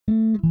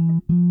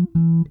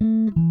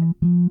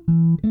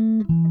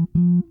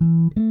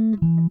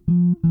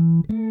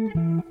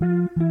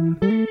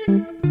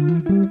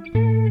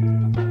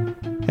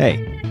Hey,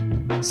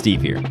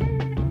 Steve here.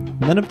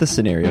 None of the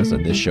scenarios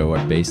on this show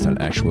are based on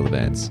actual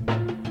events.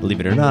 Believe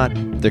it or not,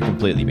 they're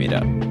completely made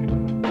up.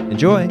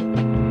 Enjoy!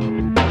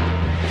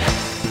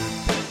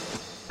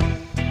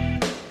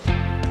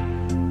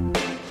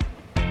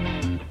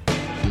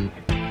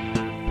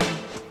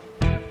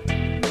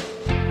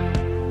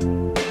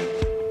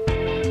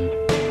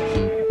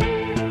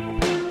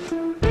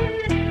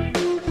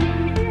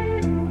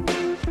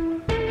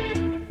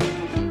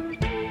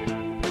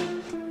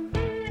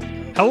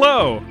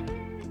 Hello!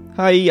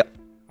 Hi!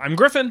 I'm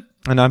Griffin.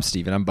 And I'm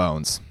Steven, I'm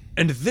Bones.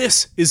 And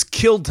this is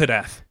Killed to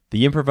Death,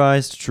 The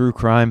improvised true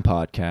crime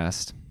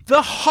podcast.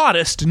 the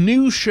hottest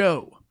new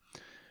show.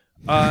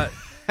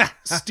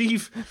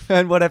 Steve,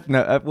 And what F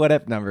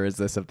number is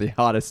this of the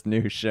hottest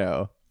new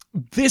show?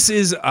 this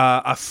is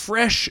a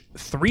fresh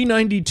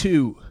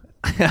 392.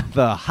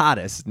 The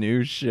hottest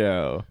new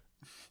show.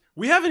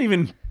 We haven't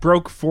even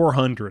broke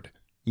 400.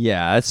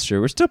 Yeah, that's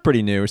true. We're still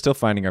pretty new. We're still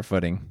finding our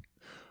footing.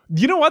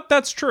 You know what?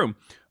 That's true.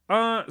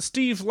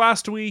 Steve,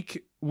 last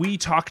week we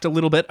talked a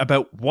little bit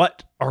about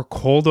what our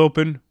cold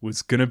open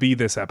was going to be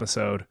this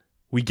episode.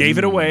 We gave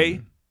it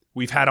away.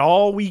 We've had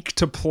all week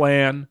to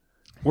plan.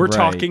 We're Right.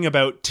 talking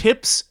about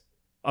tips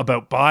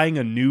about buying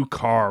a new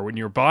car. When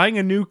you're buying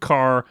a new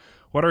car,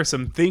 what are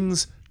some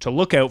things to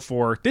look out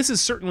for? This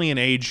is certainly an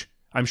age.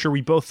 I'm sure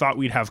we both thought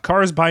we'd have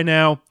cars by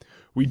now.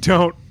 We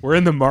don't. We're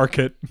in the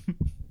market.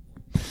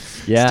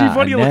 Yeah, Steve,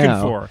 what are you looking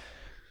now- for?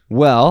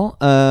 Well,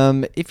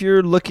 if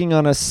you're looking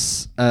on a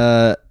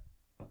site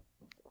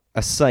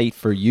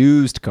for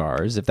used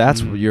cars, if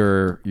that's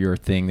your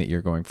thing that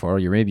you're going for,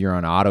 maybe you're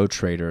on Auto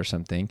Trader or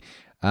something,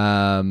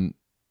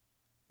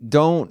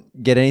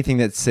 don't get anything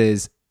that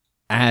says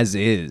 "as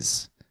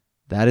is."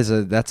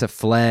 That's a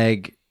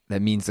flag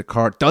that means the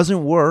car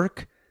doesn't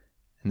work,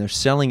 and they're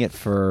selling it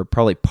for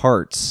probably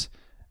parts.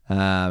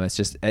 It's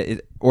just,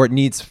 or it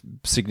needs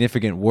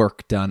significant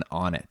work done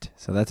on it.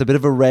 So that's a bit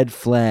of a red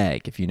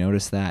flag if you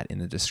notice that in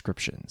the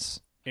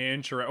descriptions.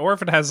 Or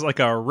if it has like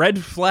a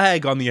red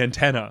flag on the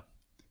antenna,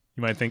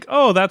 you might think,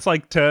 oh, that's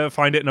like to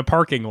find it in a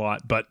parking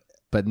lot. But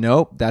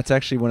nope, that's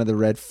actually one of the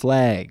red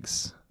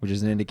flags, which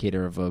is an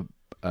indicator of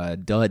a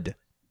dud.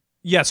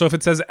 yeah, so if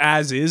it says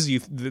as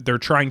is, they're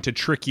trying to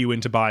trick you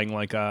into buying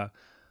like a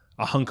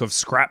hunk of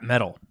scrap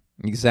metal.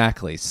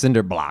 Exactly,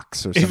 cinder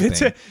blocks or something.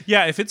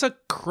 If it's a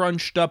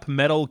crunched up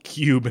metal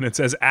cube and it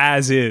says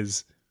as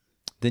is,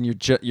 then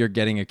you're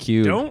getting a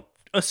cube. don't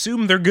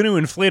assume they're going to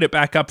inflate it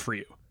back up for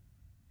you.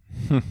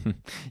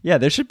 Yeah,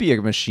 there should be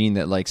a machine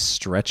that like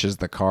stretches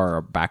the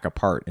car back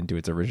apart into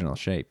its original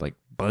shape. Like,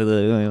 do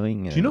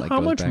Do you know how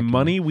much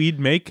money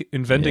we'd make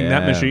inventing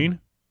that Yeah. machine?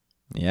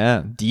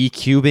 Yeah,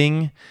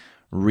 decubing,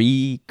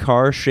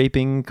 car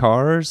shaping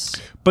cars.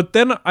 But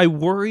then I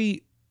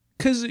worry,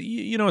 because,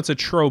 it's a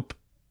trope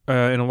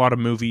in a lot of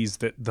movies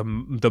that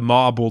the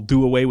mob will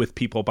do away with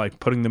people by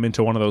putting them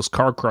into one of those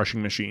car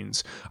crushing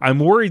machines. I'm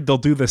worried they'll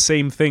do the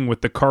same thing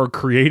with the car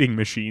creating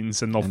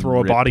machines, and they'll throw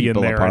a rip body in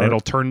people there apart. and it'll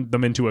turn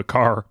them into a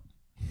car.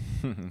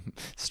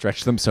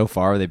 Stretch them so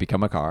far they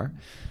become a car.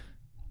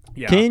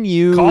 Yeah. Can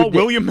you Call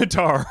William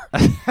Matar.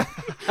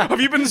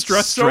 Have you been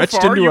stretched so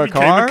Stretched far into you a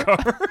became car? a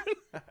car?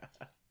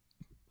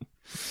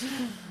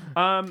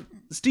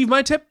 Steve,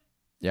 my tip: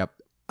 Yep.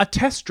 a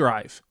test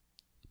drive.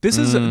 This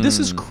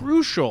is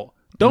crucial.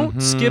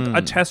 Don't skip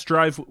a test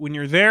drive when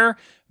you're there.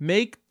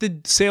 Make the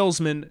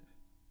salesman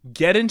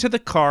get into the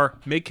car,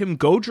 make him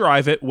go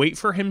drive it, wait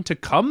for him to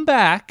come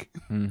back,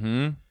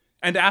 and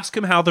ask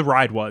him how the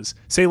ride was.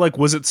 Say, like,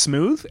 was it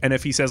smooth? And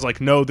if he says,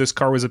 like, no, this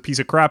car was a piece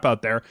of crap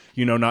out there,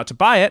 you know not to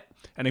buy it.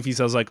 And if he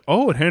says, like,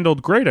 oh, it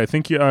handled great, I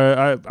think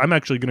I'm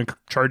actually going to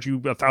charge you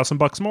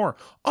 $1,000 more.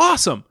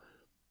 Awesome.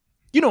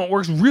 It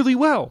works really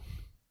well.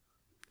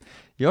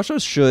 You also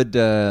should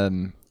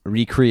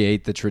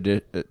recreate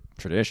the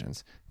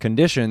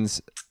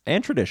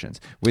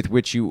conditions with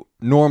which you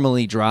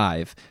normally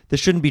drive. This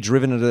shouldn't be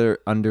driven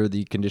under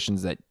the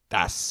conditions that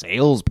the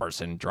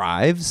salesperson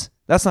drives.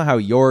 That's not how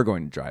you're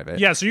going to drive it.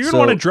 Yeah, so you're going to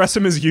want to dress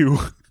him as you.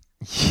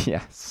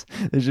 Yes.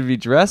 They should be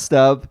dressed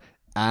up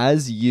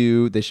as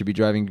you. They should be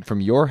driving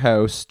from your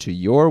house to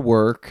your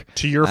work.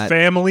 To your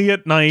family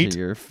at night. To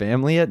your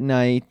family at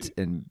night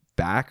and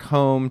back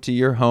home to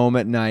your home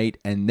at night,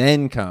 and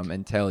then come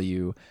and tell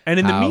you And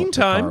in the how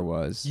meantime, car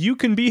was. you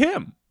can be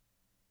him.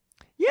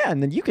 Yeah,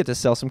 and then you get to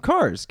sell some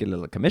cars, get a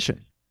little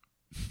commission.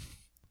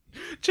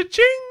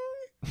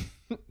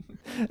 Cha-ching!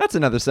 That's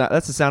another sound.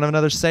 That's the sound of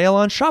another sale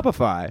on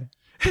Shopify.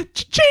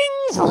 Cha-ching!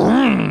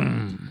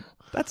 Vroom.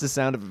 That's the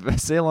sound of a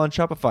sale on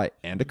Shopify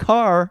and a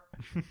car.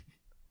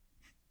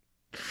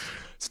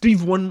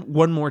 Steve,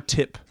 one more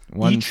tip.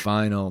 One each.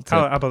 final tip.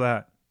 How about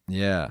that?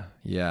 Yeah,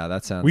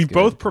 that sounds We good.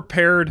 both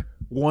prepared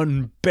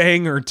one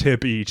banger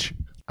tip each.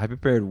 I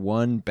prepared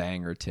one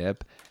banger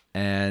tip,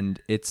 and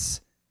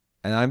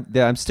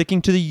I'm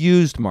sticking to the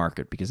used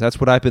market because that's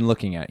what I've been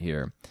looking at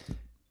here.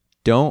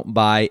 Don't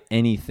buy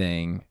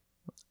anything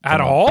At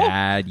from all? A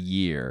bad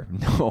year.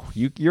 No,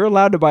 you're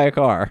allowed to buy a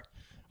car.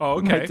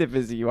 Oh, My okay. tip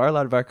is you are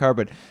allowed to buy a car,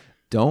 but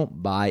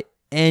don't buy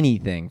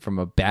anything from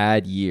a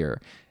bad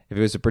year. if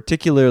it was a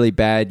particularly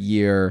bad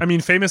year, I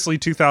mean, famously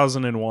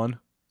 2001.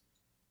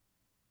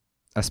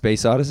 A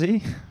Space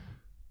Odyssey.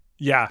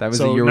 Yeah, That was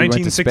so the year we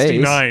went to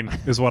space.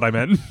 1969 is what I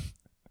meant.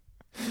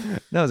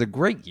 That was a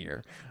great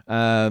year.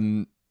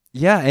 Any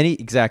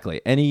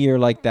year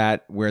like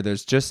that where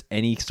there's just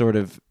any sort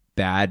of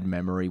bad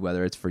memory,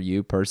 whether it's for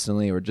you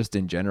personally or just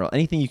in general,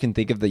 anything you can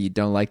think of that you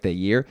don't like that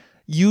year,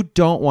 you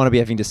don't want to be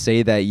having to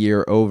say that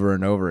year over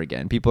and over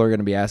again. People are going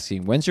to be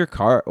asking, when's your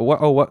car?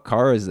 What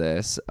car is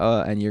this?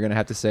 And you're going to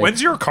have to say,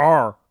 when's your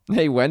car?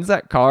 Hey, when's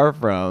that car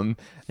from?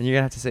 And you're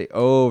going to have to say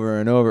over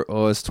and over,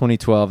 oh, it's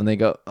 2012. And they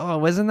go, oh,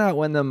 wasn't that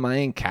when the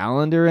Mayan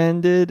calendar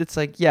ended? It's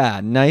like, yeah,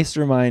 nice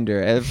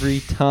reminder every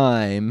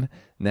time.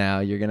 Now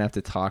you're going to have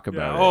to talk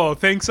about it. Oh,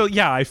 thanks. So,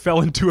 yeah, I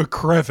fell into a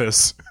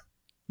crevice.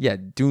 Yeah,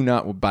 do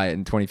not buy it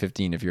in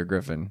 2015 if you're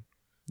Griffin.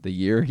 The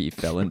year he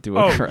fell into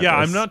a crevice. Yeah,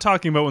 I'm not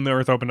talking about when the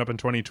Earth opened up in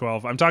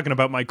 2012. I'm talking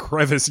about my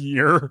crevice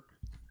year.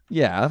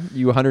 Yeah,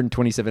 you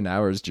 127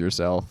 hours to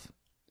yourself.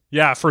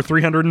 Yeah, for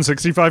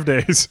 365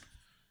 days.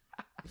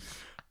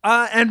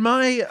 And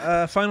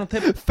my final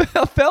tip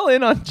fell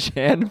in on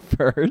Jan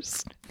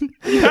 1st.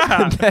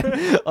 Yeah. And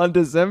then on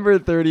December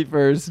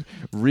 31st,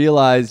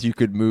 realized you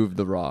could move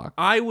the rock.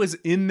 I was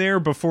in there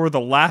before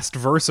the last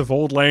verse of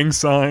Old Lang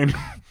Syne.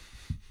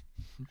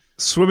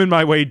 Swimming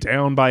my way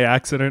down by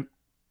accident.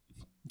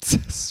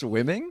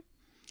 Swimming?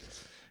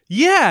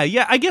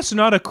 Yeah. I guess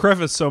not a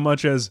crevice so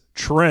much as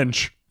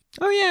trench.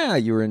 Oh, yeah.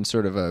 You were in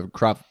sort of a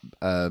crop.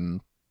 I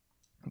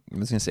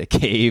was going to say a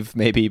cave,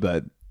 maybe,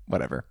 but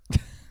whatever.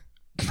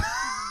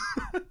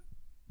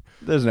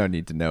 There's no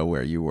need to know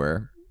where you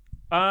were.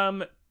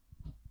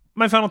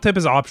 My final tip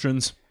is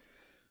options.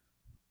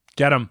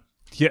 Get them.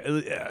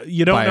 Yeah,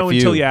 you don't know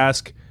until you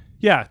ask.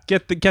 Yeah,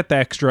 get the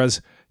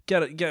extras.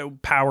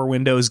 Get power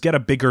windows. Get a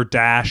bigger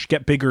dash.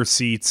 Get bigger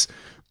seats.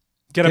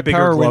 Get a bigger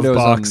power glove windows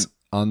box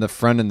on the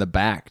front and the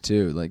back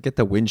too. Like get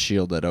the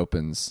windshield that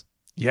opens.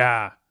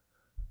 Yeah.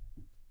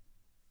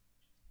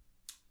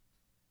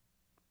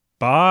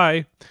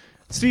 Bye,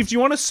 Steve. Do you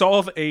want to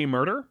solve a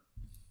murder?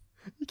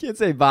 You can't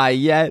say bye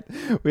yet.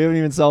 We haven't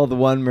even solved the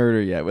one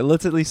murder yet. Well,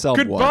 let's at least solve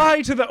one.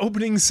 Goodbye to the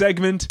opening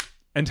segment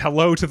and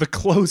hello to the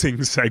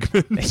closing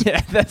segment. Yeah,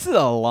 that's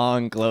a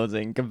long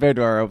closing compared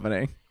to our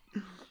opening.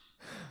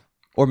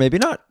 Or maybe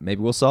not.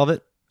 Maybe we'll solve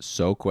it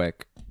so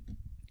quick.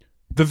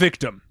 The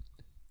victim,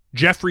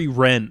 Jeffrey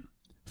Wren,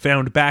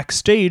 found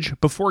backstage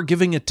before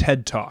giving a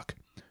TED Talk.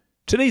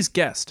 Today's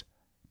guest,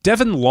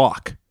 Devin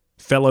Locke,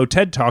 fellow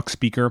TED Talk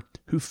speaker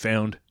who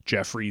found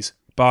Jeffrey's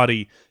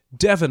body.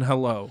 Devin,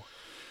 hello.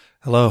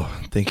 Hello.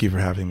 Thank you for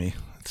having me.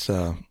 It's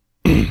sorry,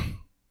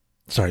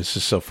 it's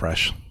just so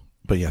fresh.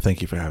 But yeah,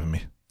 thank you for having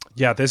me.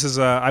 Yeah, this is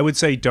I would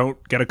say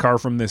don't get a car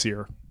from this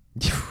year.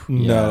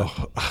 No.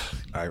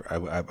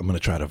 I'm going to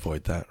try to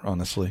avoid that,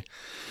 honestly.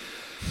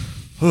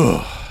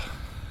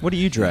 What do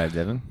you drive,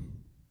 Devin?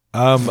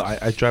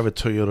 I drive a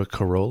Toyota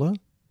Corolla.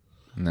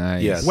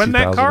 Nice. Yeah, When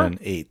that car?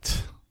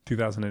 2008.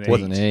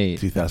 2008.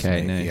 2008.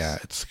 Okay, nice. Yeah,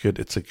 it's good.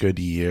 It's a good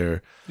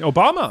year.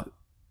 Obama.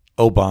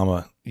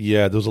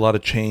 Yeah, there was a lot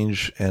of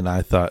change, and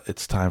I thought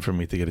it's time for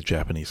me to get a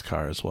Japanese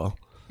car as well.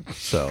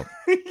 So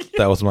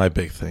that was my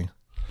big thing.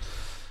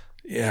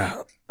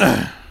 Yeah.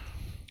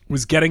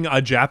 Was getting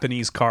a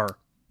Japanese car.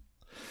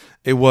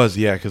 It was,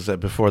 yeah, because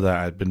before that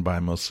I'd been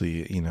buying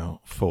mostly,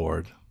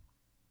 Ford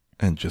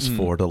and just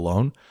Ford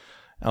alone.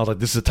 I was like,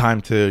 this is a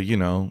time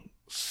to,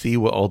 see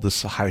what all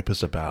this hype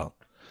is about.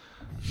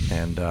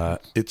 And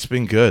it's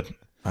been good.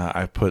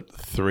 I put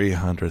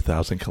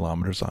 300,000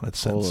 kilometers on it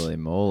since. Holy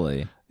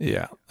moly.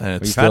 Yeah. And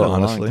it's We've still, had it a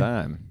honestly, long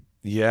time.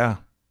 Yeah,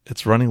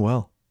 it's running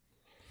well.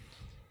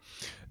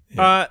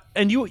 Yeah.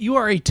 And you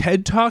are a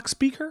TED Talk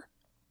speaker?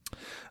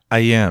 I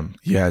am.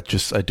 Yeah,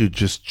 I do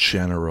just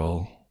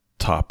general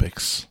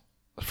topics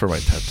for my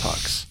TED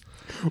Talks.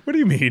 What do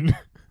you mean?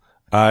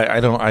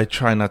 I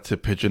try not to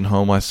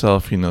pigeonhole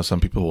myself. Some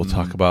people will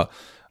talk about,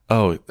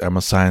 oh, I'm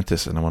a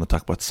scientist and I want to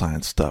talk about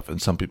science stuff.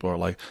 And some people are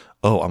like,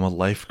 oh, I'm a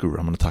life guru.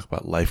 I'm going to talk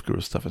about life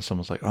guru stuff. And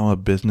someone's like, I'm a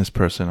business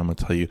person. I'm going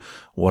to tell you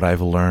what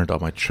I've learned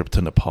on my trip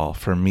to Nepal.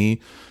 For me,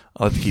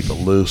 I like to keep it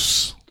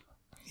loose.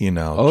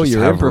 Oh,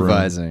 you're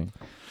improvising. Room.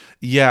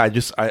 Yeah,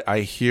 I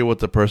hear what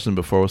the person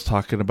before was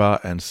talking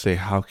about and say,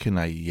 how can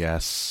I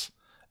yes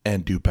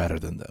and do better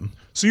than them?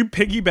 So you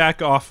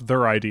piggyback off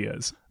their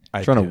ideas.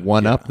 Trying to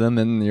one-up them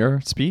in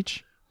your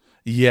speech?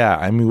 Yeah,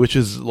 I mean, which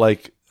is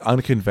like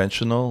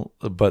unconventional,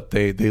 but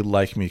they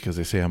like me because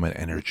they say I'm an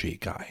energy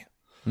guy.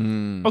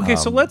 Okay,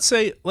 so let's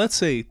say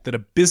that a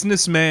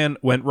businessman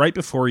went right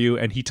before you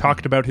and he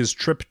talked about his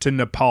trip to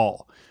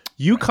Nepal.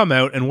 You come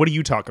out and what do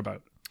you talk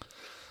about?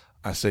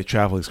 I say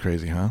traveling's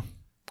crazy, huh?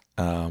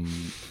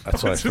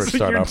 That's what I first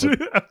start off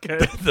with. Okay.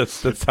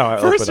 That's how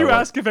I First open you up.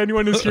 ask if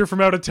anyone is here from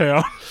out of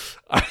town.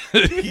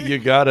 You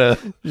gotta.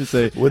 You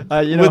say, who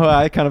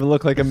I kind of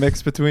look like a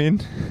mix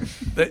between?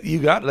 You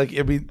got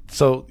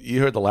so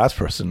you heard the last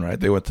person, right?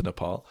 They went to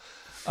Nepal.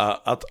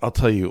 I'll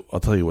tell you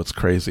what's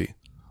crazy.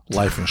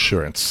 Life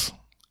insurance.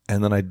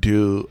 And then I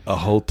do a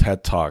whole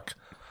TED Talk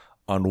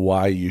on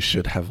why you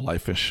should have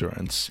life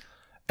insurance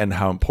and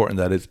how important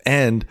that is.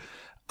 And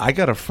I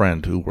got a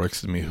friend who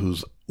works with me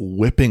who's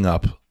whipping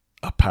up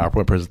a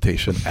PowerPoint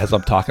presentation as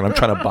I'm talking. I'm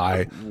trying to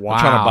buy.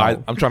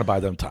 Wow. I'm trying to buy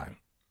them time.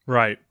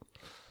 Right.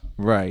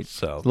 Right.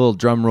 So a little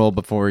drum roll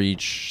before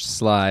each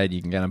slide.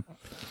 You can kind of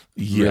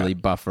really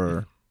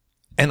buffer.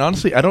 And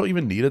honestly, I don't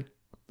even need it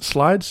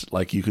slides.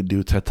 Like you could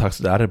do TED Talks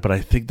without it, but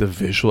I think the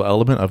visual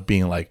element of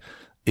being like,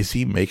 is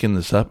he making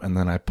this up? And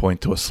then I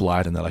point to a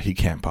slide and they're like, he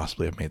can't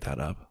possibly have made that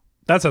up.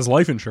 That's as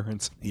life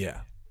insurance.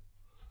 Yeah.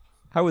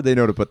 How would they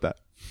know to put that?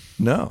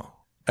 No.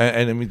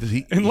 And I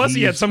mean, unless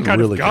he had some kind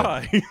really of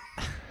guy.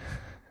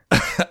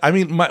 I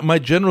mean, my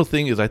general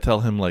thing is I tell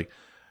him like,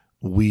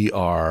 we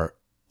are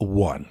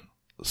one.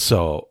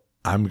 So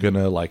I'm going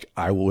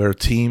to we're a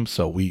team.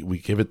 So we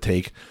give it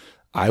take.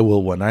 I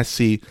will, when I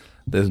see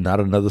there's not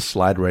another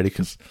slide ready,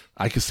 because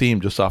I can see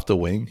him just off the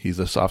wing. He's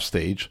just off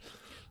stage.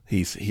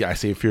 I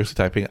see him fiercely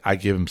typing. I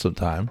give him some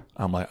time.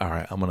 I'm like, all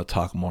right, I'm going to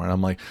talk more. And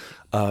I'm like,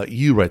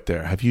 you right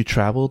there. Have you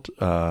traveled?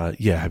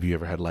 Yeah. Have you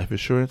ever had life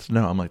insurance?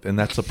 No. I'm like, and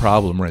that's the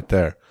problem right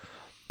there.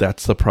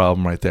 That's the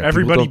problem right there.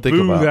 Everybody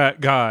boo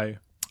that guy.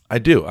 I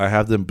do. I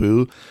have them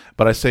boo.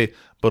 But I say,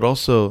 but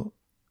also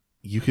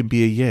you can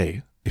be a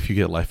yay if you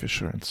get life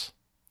insurance.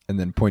 And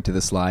then point to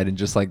the slide, and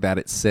just like that,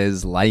 it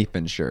says life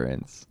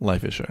insurance.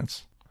 Life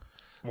insurance.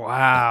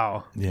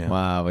 Wow. Yeah.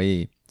 Wow.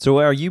 So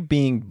are you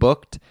being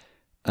booked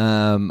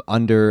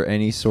under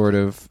any sort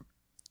of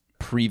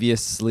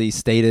previously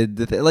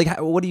stated,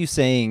 what are you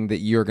saying that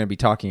you're going to be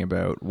talking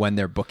about when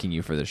they're booking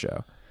you for the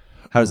show?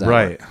 How does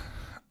that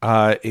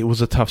work? It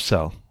was a tough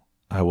sell.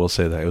 I will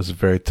say that. It was a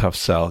very tough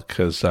sell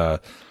because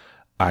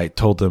I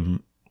told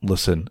them,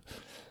 listen,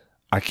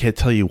 I can't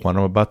tell you what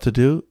I'm about to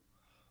do,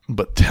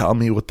 but tell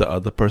me what the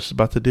other person's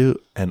about to do,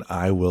 and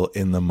I will,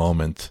 in the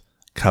moment,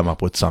 come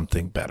up with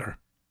something better.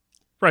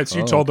 Right, so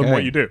you told them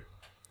what you do.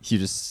 You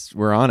just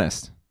were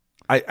honest.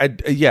 I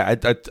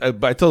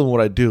told them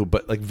what I do,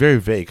 but like very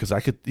vague, because I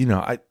could,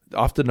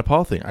 off the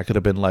Nepal thing, I could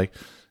have been like,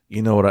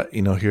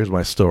 here's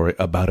my story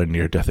about a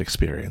near-death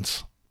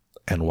experience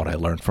and what I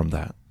learned from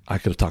that. I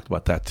could have talked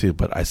about that too,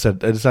 but I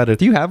decided.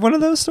 Do you have one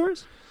of those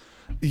stories?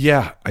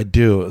 Yeah, I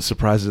do.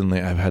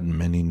 Surprisingly, I've had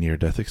many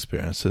near-death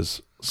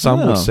experiences.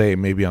 Some would say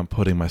maybe I'm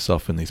putting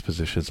myself in these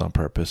positions on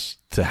purpose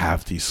to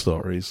have these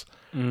stories.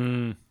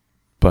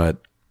 But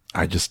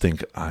I just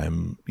think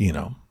I'm,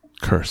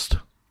 cursed.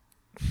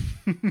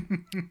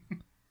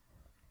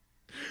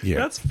 Yeah.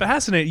 That's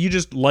fascinating. You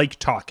just like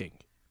talking.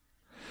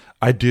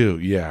 I do,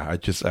 yeah.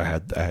 I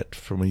had that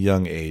from a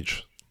young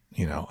age.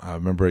 I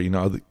remember,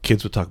 the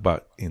kids would talk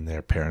about in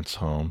their parents'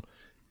 home,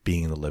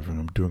 being in the living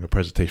room, doing a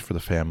presentation for the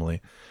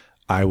family.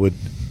 I would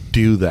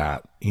do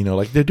that,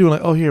 like they're doing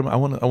like, oh, here, I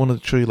want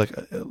to show you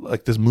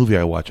like this movie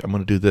I watch. I'm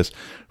going to do this.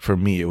 For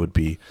me, it would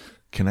be,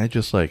 can I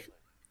just like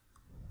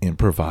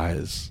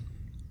improvise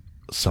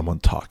someone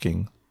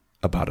talking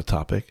about a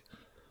topic?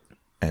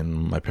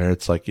 And my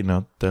parents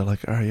they're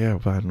like, oh yeah,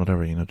 fine,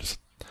 whatever, just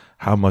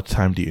how much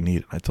time do you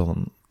need? I told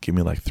them, give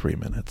me like 3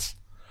 minutes.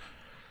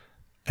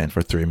 And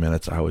for 3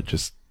 minutes, I would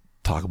just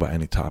talk about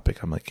any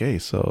topic. I'm like, hey,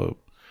 so,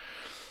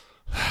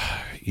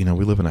 we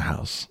live in a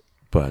house,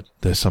 but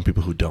there's some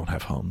people who don't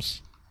have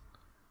homes.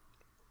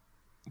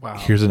 Wow.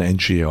 Here's an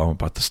NGO I'm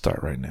about to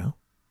start right now.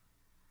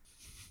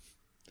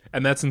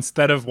 And that's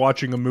instead of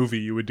watching a movie,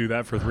 you would do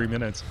that for 3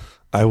 minutes.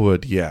 I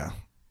would, yeah.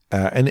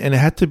 And it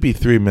had to be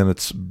 3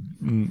 minutes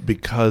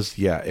because,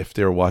 if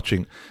they're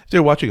watching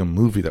a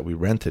movie that we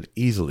rented,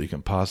 easily you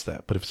can pause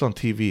that. But if it's on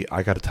TV,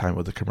 I got to time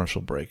with a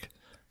commercial break.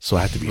 So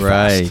I had to be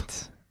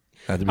fast.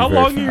 How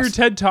long are your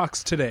TED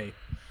Talks today?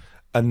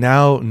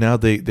 Now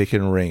they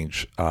can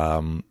range. Based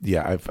on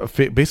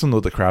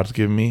what the crowd's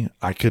giving me,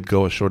 I could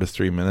go as short as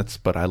 3 minutes,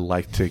 but I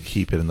like to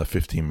keep it in the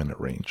 15-minute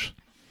range.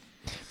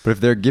 But if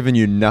they're giving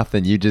you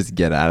nothing, you just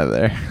get out of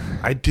there.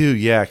 I do,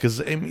 yeah, because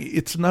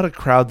it's not a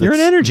crowd that's You're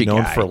an energy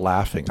known guy. for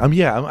laughing.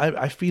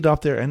 I feed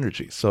off their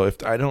energy. So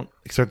if I don't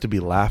expect to be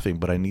laughing,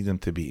 but I need them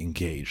to be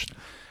engaged.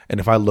 And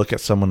if I look at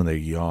someone and they're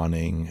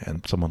yawning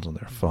and someone's on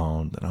their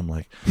phone, then I'm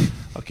like,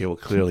 okay, well,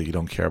 clearly you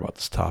don't care about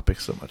this topic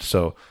so much.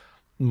 So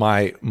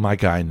my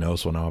guy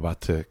knows when I'm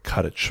about to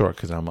cut it short,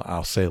 because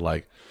I'll say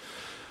like,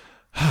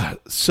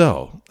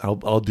 so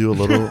I'll do a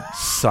little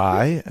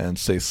sigh and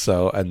say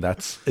so, and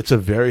it's a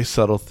very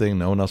subtle thing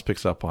no one else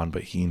picks up on,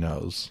 but he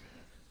knows.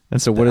 And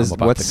so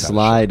what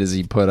slide does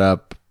he put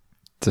up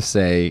to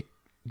say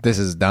this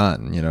is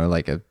done?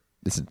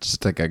 Is it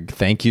just like a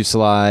thank you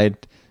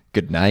slide?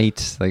 Good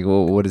night? Like,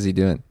 what is he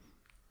doing?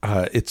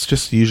 It's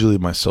just usually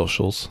my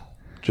socials,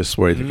 just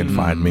where they can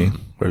find me,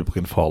 where people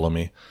can follow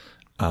me.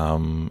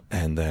 And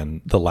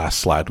then the last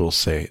slide will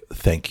say,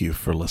 thank you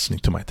for listening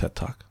to my TED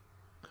Talk.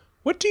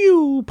 What do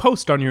you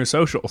post on your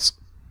socials?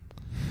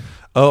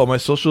 Oh, my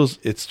socials,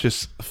 it's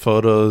just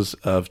photos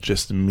of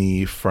just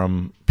me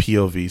from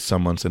POV,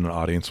 someone's in an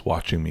audience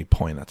watching me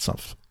point at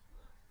something.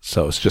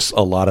 So it's just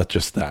a lot of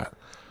just that.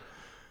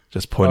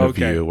 Just point of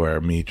view where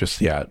me just,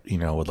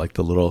 with like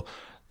the little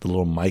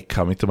mic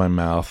coming to my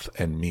mouth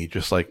and me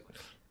just like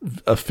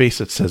a face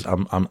that says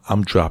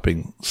I'm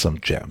dropping some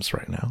gems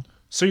right now.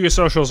 So your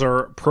socials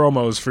are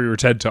promos for your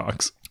TED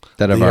Talks.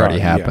 that have They already are,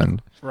 yeah.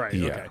 happened. Right.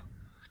 Yeah. Okay.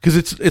 Because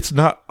it's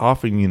not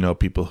often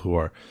people who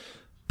are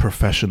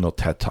professional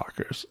TED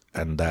talkers,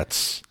 and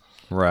that's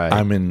Right.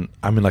 I'm in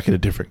like in a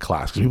different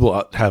class because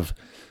people have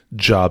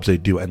jobs they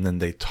do, and then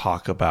they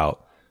talk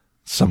about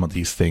some of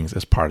these things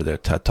as part of their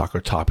TED talk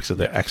or topics that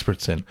they're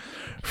experts in.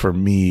 For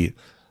me,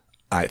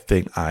 I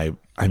think I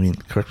mean,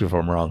 correct me if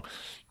I'm wrong,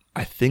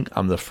 I think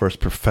I'm the first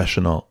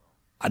professional,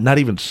 not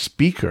even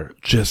speaker,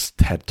 just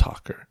TED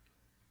talker.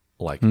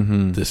 Like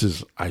this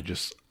is I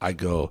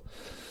go.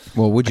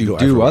 Well, would you go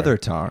do everywhere. other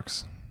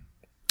talks?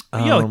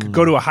 Yeah, like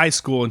go to a high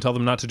school and tell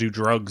them not to do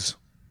drugs.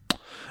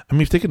 I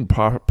mean, if they can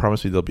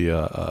promise me there'll be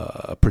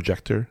a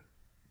projector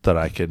that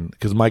I can,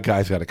 because my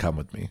guy's got to come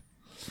with me.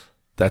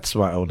 That's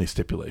my only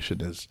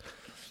stipulation is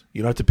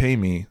you don't have to pay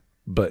me,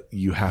 but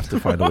you have to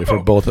find a way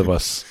for both of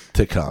us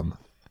to come.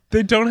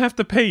 They don't have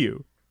to pay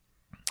you.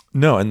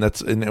 No, and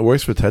it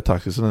works for TED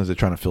Talks because sometimes they're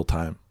trying to fill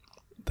time.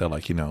 They're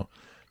like,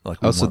 like,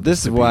 Oh, so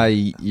this is why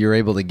you're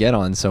able to get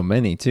on so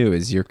many too.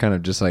 Is you're kind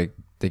of just like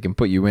they can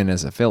put you in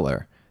as a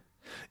filler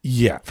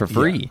for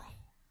free. Yeah,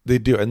 they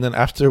do, and then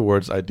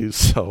afterwards, I do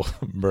sell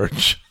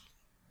merch.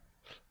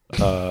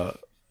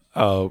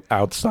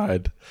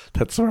 Outside,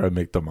 that's where I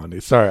make the money.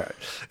 Sorry,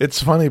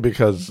 it's funny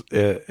because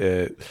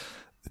but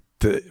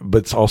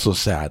it's also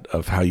sad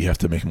of how you have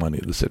to make money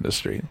in this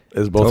industry.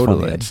 It's both Totally.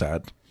 funny and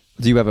sad.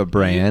 Do you have a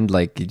brand?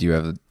 Like, do you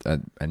have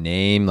a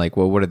name? Like,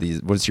 what are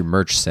these? What does your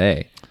merch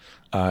say?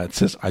 It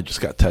says I just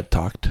got TED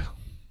Talked.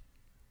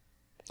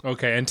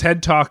 Okay, and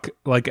TED Talk,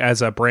 like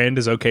as a brand,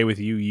 is okay with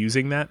you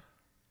using that?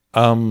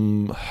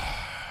 I'm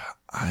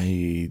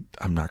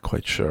not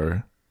quite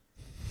sure.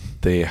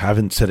 They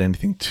haven't said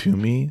anything to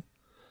me.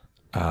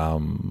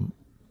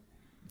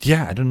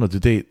 Yeah, I don't know. Do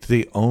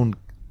they own?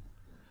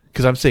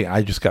 Because I'm saying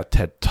I just got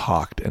TED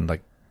Talked and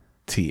like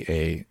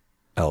TALK''D.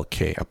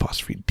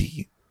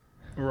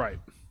 Right.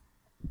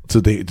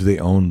 So do they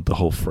own the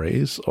whole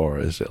phrase, or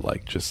is it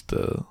like just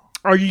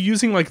Are you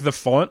using like the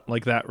font,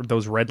 like that,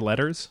 those red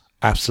letters?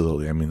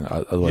 absolutely? I mean,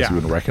 otherwise you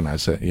wouldn't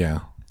recognize it. Yeah.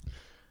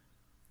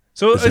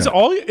 So is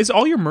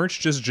all your merch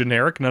just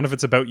generic? None of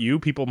it's about you.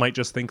 People might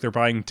just think they're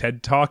buying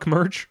TED Talk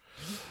merch.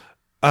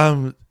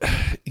 Yeah,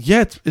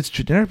 it's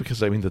generic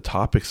because I mean the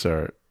topics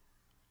are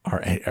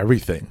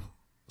everything,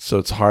 so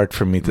it's hard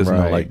for me. There's no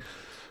Right. like,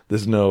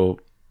 there's no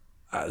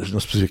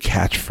specific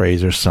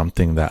catchphrase or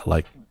something that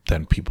like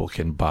then people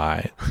can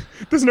buy.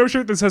 There's no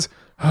shirt that says,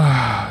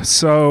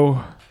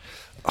 so.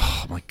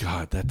 Oh my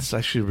god, that's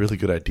actually a really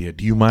good idea.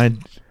 Do you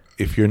mind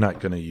if you're not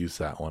going to use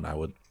that one?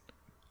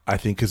 I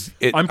think because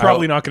I'm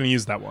probably not going to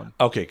use that one.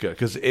 Okay, good,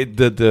 because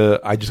the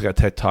I just got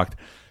TED Talked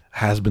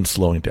has been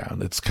slowing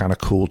down. It's kind of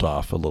cooled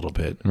off a little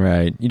bit.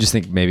 Right. You just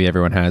think maybe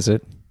everyone has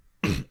it.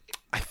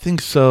 I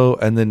think so,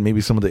 and then maybe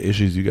some of the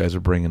issues you guys are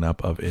bringing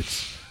up of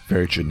it's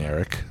very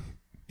generic,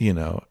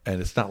 and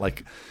it's not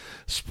like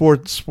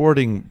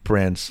sporting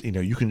brands.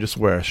 You can just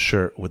wear a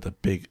shirt with a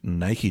big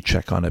Nike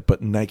check on it,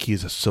 but Nike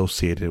is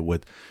associated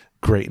with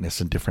greatness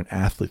and different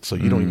athletes, so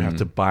you don't even have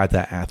to buy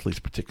that athlete's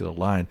particular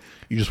line.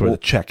 You just wear the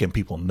check, and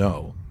people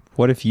know.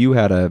 What if you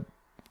had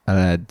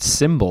a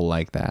symbol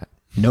like that?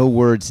 No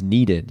words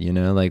needed,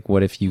 Like,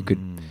 what if you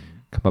could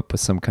come up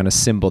with some kind of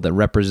symbol that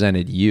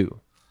represented you?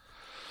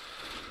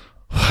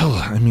 Well,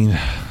 I mean,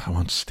 I'm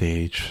on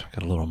stage,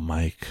 got a little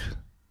mic,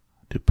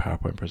 do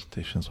PowerPoint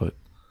presentations. What?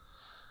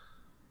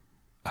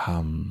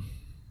 I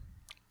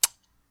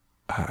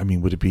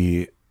mean, would it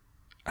be?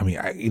 I mean,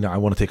 I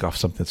want to take off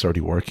something that's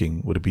already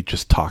working. Would it be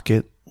just talk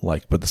it,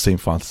 like, but the same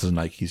fonts as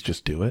Nike's,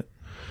 just do it?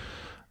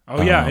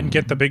 Oh, yeah, and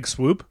get the big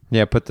swoop.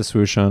 Yeah, put the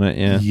swoosh on it.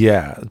 Yeah.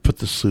 Yeah, put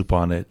the sloop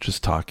on it,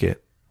 just talk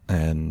it,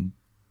 and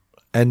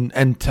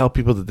tell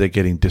people that they're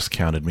getting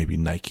discounted, maybe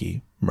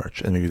Nike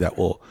merch, and maybe that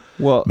will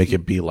make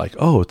it be like,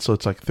 oh, it's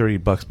like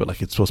 $30, but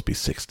like it's supposed to be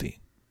 $60.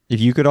 If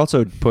you could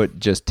also put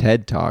just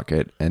TED Talk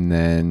it, and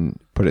then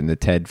put it in the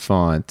TED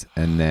font,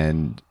 and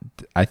then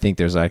I think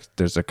there's a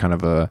kind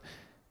of a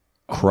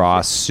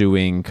cross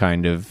suing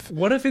kind of.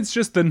 What if it's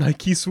just the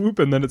Nike swoop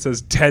and then it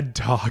says TED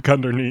Talk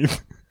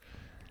underneath?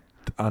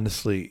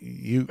 Honestly,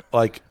 you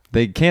like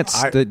They can't.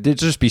 They'd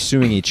just be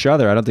suing each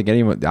other. I don't think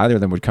either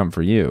of them would come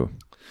for you.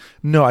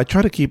 No, I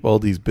try to keep all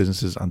these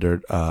businesses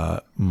under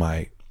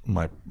my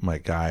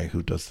guy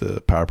who does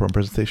the PowerPoint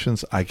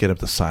presentations. I get him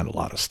to sign a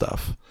lot of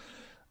stuff,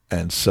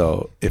 and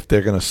so if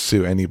they're gonna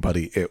sue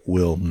anybody, it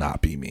will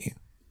not be me.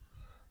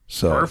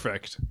 So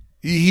Perfect.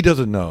 He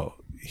doesn't know.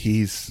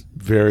 He's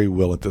very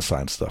willing to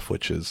sign stuff,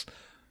 which is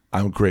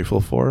I'm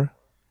grateful for,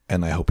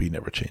 and I hope he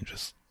never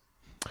changes.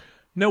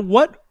 Now,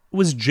 what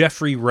was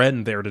Jeffrey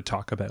Wren there to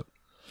talk about?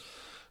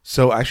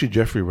 So actually,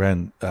 Jeffrey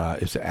Wren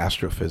is an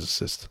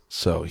astrophysicist.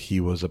 So he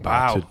was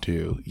about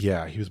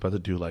to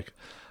do like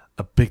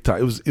a big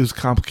time. It was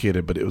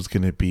complicated, but it was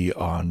going to be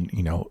on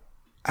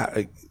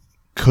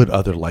could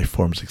other life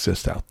forms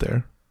exist out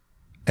there,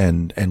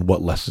 and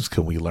what lessons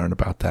can we learn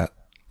about that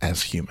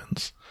as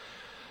humans?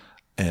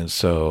 And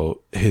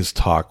so his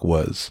talk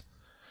was,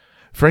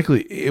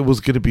 frankly, it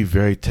was going to be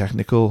very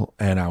technical,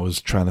 and I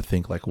was trying to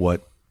think like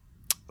what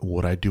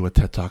would I do a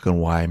TED Talk on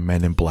why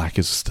Men in Black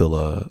is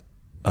still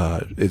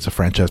it's a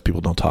franchise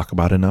people don't talk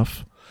about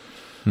enough.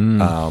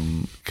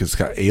 Because it's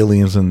got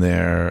aliens in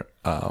there,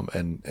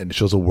 and it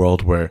shows a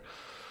world where,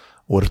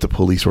 what if the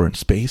police were in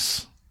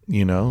space?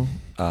 You know?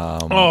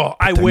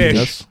 I wish.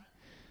 Us?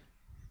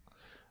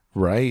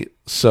 Right?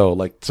 So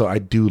I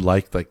do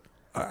like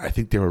I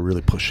think they were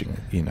really pushing it,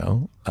 you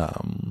know?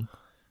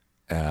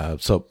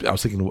 So I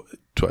was thinking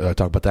I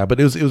talk about that, but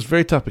it was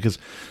very tough because,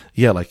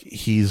 yeah, like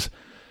he's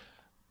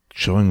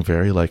showing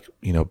very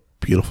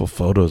beautiful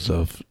photos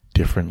of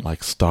different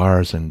like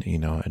stars and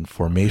and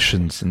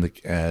formations and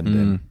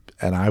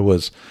I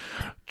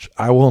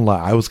won't lie,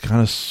 I was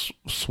kind of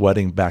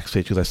sweating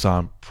backstage because I saw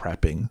him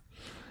prepping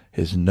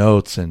his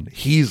notes, and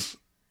he's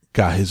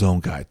got his own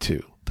guy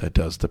too that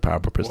does the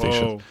PowerPoint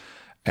presentation,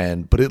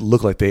 but it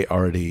looked like they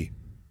already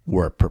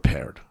were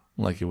prepared.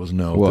 Like it was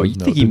no. Well, you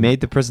think he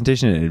made the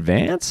presentation in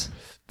advance?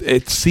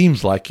 It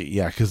seems like it,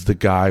 yeah, because the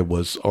guy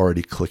was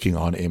already clicking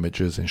on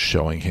images and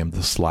showing him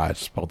the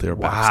slides while they were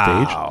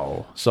backstage.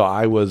 So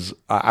I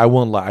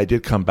won't lie, I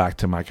did come back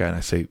to my guy and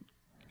I say,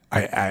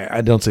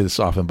 I don't say this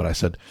often, but I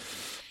said,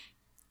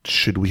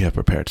 should we have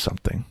prepared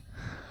something?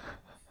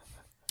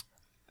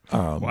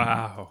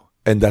 Wow.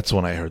 And that's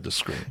when I heard the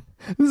scream.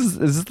 Is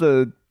this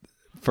the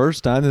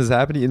first time this is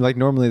happening? Like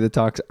normally the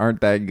talks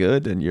aren't that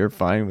good, and you're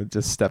fine with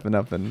just stepping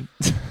up and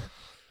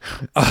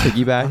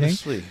piggybacking.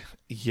 Honestly,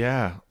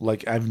 yeah.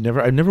 Like I've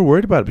never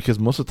worried about it because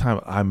most of the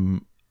time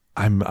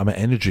I'm an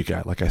energy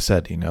guy, like I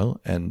said,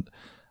 and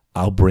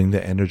I'll bring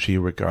the energy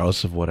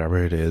regardless of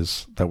whatever it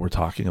is that we're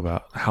talking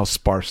about, how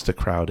sparse the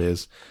crowd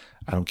is.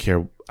 I don't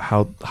care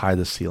how high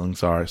the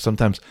ceilings are.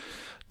 Sometimes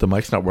the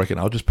mic's not working.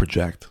 I'll just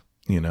project,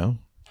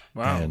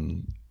 Wow.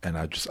 And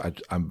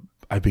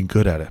I've been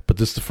good at it, but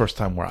this is the first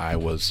time where I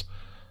was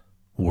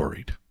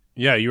worried.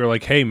 Yeah, you were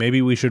like, hey,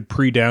 maybe we should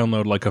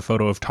pre-download like a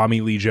photo of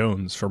Tommy Lee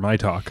Jones for my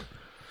talk.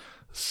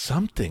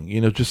 Something,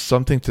 just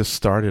something to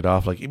start it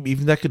off. Like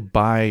even that could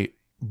buy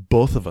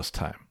both of us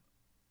time.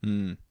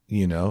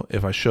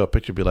 If I show a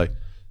picture, be like,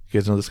 you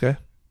guys know this guy?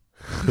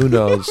 Who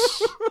knows?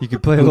 You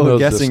could play a little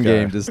guessing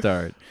game to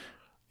start.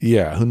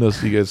 Yeah, who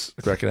knows? You guys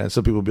recognize?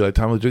 Some people will be like,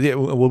 Tommy Lee Jones, yeah,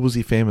 what was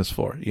he famous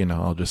for?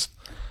 I'll just,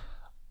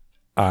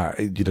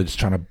 just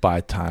trying to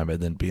buy time and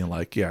then being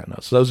like, yeah, no.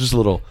 So that was just a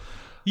little.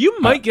 You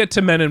might get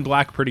to Men in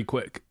Black pretty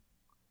quick.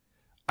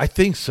 I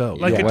think so.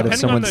 Like, yeah. What if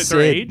someone their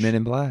said age? Men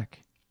in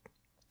Black?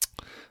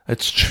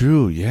 It's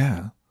true.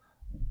 Yeah,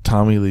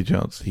 Tommy Lee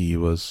Jones. He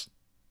was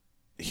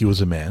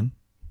a man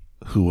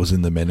who was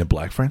in the Men in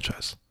Black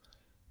franchise,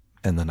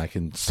 and then I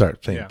can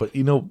start thinking. Yeah. But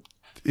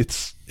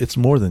it's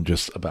more than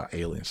just about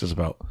aliens. It's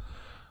about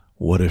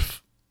what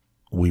if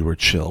we were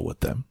chill with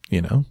them.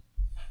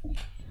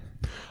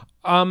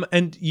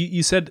 And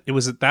you said it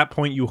was at that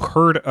point you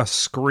heard a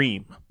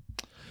scream.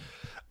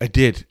 I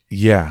did,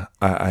 yeah.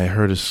 I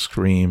heard a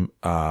scream.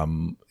 I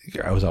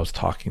was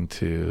talking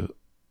to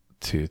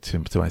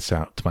my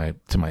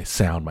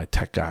sound, my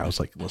tech guy. I was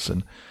like,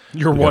 listen,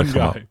 Your one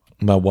guy.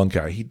 My one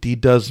guy. He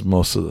does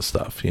most of the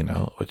stuff,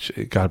 which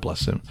God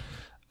bless him.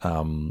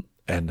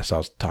 And so I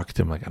was talking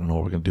to him like, I don't know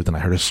what we're gonna do. Then I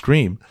heard a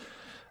scream,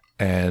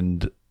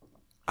 and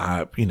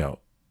I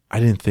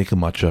didn't think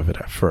much of it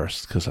at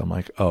first because I'm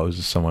like, oh, is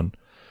this someone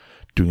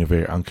doing a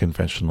very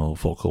unconventional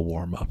vocal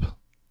warm up?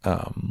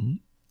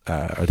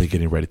 Are they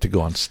getting ready to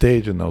go on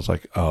stage? And I was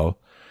like, oh.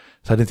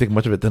 So I didn't think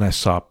much of it. Then I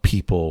saw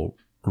people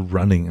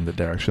running in the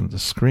direction of the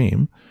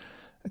scream,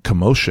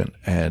 commotion,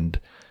 and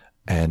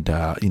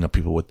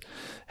people with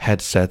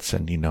headsets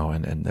and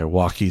and their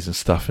walkies and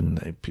stuff,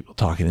 and people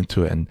talking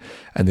into it, and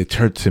they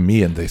turned to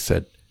me and they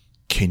said,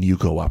 "Can you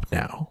go up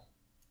now?"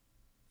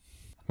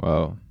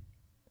 Whoa.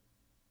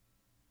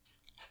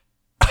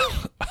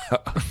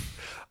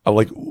 I'm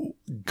like,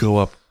 go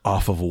up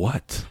off of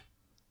what?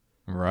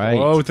 Right.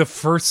 Whoa, the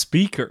first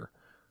speaker.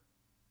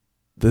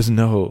 There's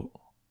no.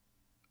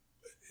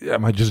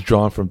 Am I just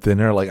drawing from thin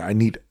air? Like I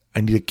need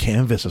a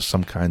canvas of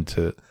some kind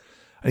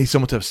I need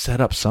someone to have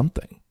set up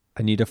something.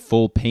 I need a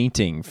full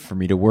painting for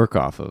me to work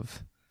off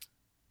of.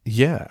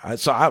 Yeah.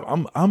 So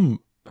I'm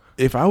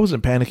if I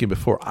wasn't panicking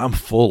before, I'm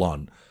full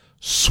on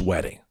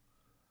sweating.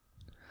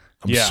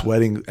 I'm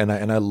sweating, and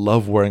I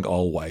love wearing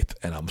all white,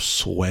 and I'm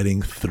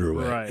sweating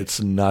through it. Right.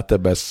 It's not the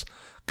best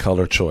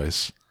color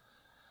choice.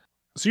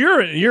 So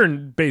you're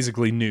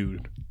basically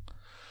nude.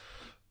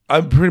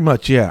 I'm pretty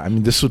much, yeah. I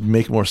mean, this would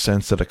make more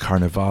sense at a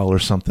carnival or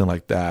something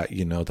like that,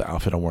 the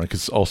outfit I'm wearing, because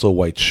it's also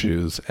white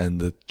shoes,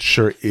 and the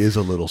shirt is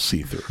a little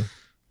see-through.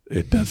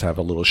 It does have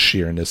a little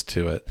sheerness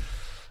to it,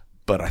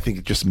 but I think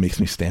it just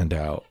makes me stand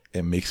out.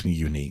 It makes me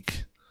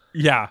unique.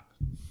 Yeah.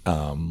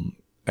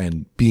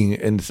 And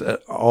it's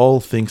all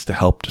things to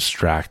help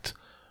distract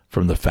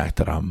from the fact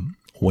that I'm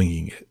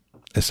winging it,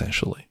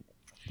 essentially.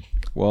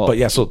 Well, but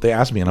yeah, so they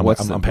asked me, and I'm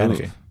panicking.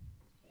 Move?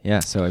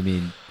 Yeah. So I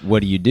mean, what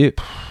do you do?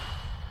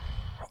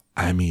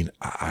 I mean,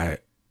 I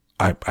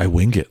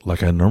wing it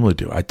like I normally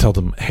do. I tell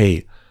them,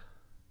 hey,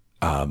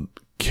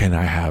 can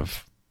I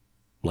have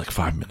like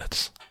 5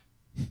 minutes?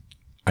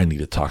 I need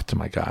to talk to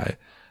my guy,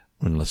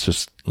 and let's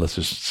just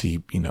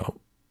see.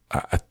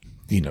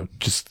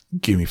 just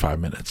give me 5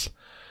 minutes.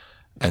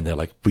 And they're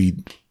like,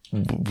 we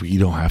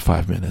don't have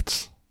 5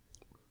 minutes.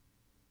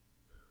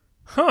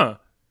 Huh.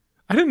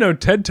 I didn't know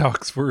TED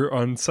Talks were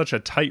on such a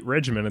tight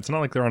regimen. It's not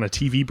like they're on a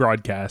TV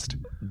broadcast.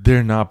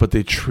 They're not, but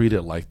they treat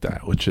it like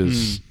that, which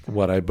is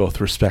what I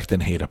both respect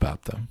and hate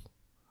about them.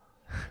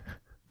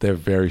 They're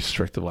very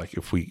strict of like,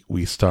 if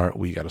we start,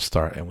 we got to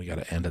start and we got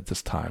to end at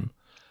this time.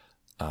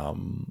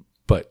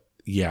 But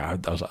yeah,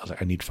 I was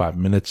like, I need 5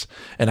 minutes.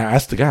 And I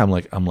asked the guy, I'm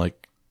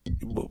like,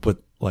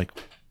 but like,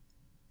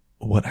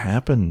 what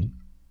happened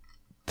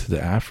to the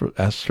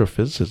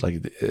astrophysicist?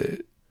 Like,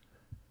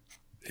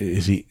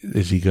 is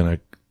he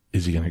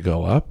gonna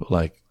go up?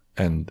 Like,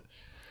 and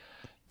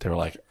they were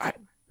like, I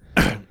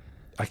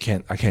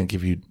can't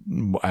give you.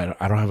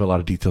 I don't have a lot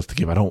of details to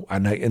give.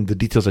 And the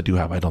details I do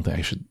have, I don't think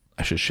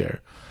I should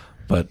share.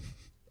 But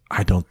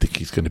I don't think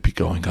he's going to be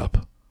going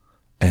up.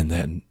 And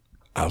then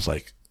I was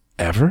like,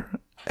 ever?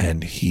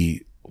 And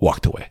he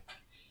walked away.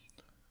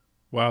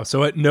 Wow.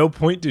 So at no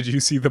point did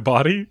you see the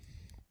body?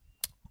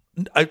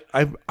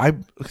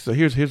 So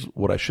here's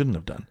what I shouldn't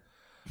have done.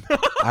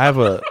 I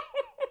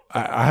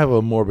have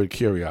a morbid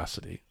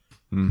curiosity.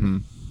 Mm-hmm.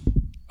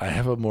 I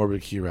have a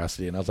morbid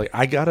curiosity, and I was like,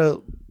 I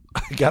gotta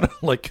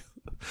like,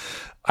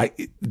 I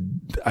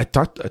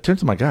turned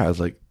to my guy. I was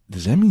like,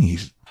 does that mean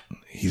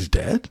he's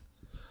dead?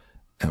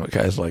 And my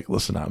guy's like,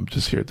 listen, I'm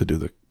just here to do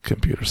the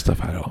computer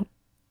stuff.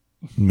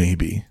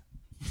 Maybe.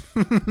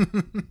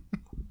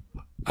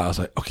 I was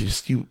like, okay,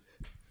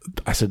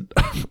 I said,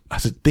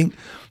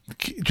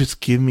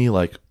 just give me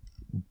like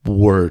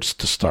words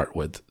to start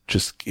with.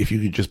 Just, if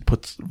you could just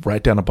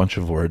write down a bunch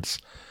of words,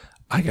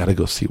 I got to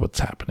go see what's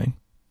happening.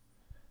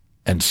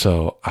 And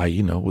so I,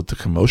 with the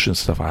commotion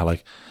stuff,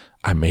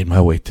 I made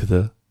my way to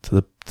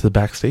the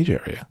backstage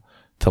area,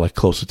 to like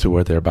closer to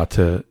where they're about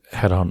to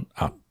head on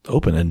out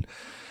open. And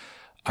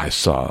I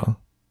saw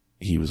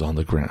he was on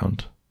the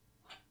ground,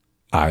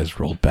 eyes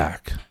rolled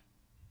back,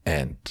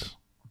 and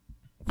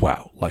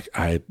wow, like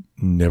I had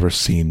never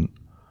seen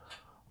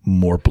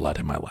more blood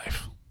in my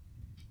life.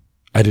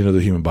 I didn't know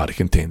the human body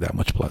contained that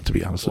much blood, to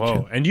be honest with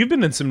you. And you've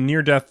been in some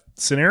near-death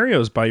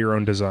scenarios by your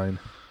own design.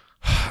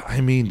 I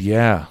mean,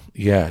 yeah,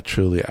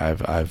 truly.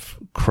 I've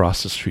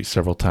crossed the street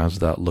several times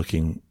without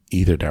looking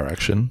either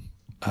direction,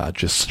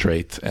 just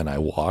straight, and I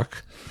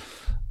walk.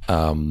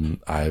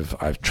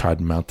 I've tried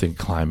mountain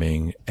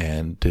climbing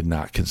and did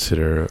not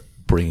consider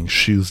bringing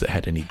shoes that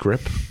had any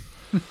grip.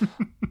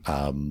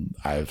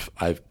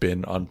 I've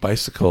been on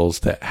bicycles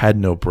that had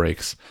no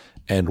brakes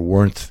and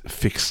weren't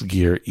fixed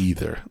gear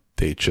either.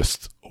 They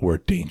just were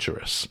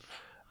dangerous.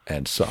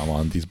 And so I'm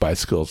on these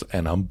bicycles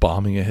and I'm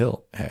bombing a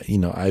hill.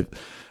 I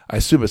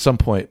assume at some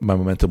point my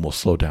momentum will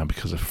slow down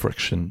because of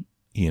friction,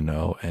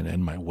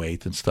 and my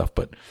weight and stuff.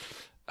 But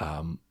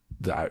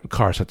the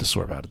cars have to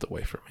swerve out of the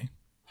way for me.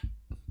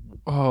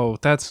 Oh,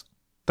 that's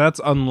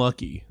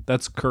unlucky.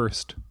 That's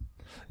cursed.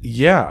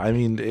 Yeah, I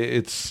mean,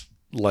 it's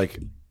like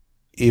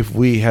if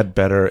we had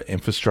better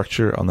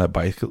infrastructure on that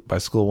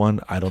bicycle one,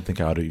 I don't think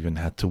I would have even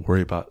had to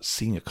worry about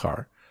seeing a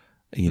car.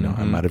 I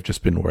might have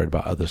just been worried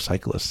about other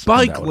cyclists.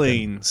 Bike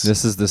lanes.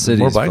 This is the city's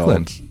more bike fault.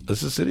 lanes.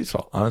 This is city's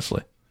fault,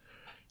 honestly.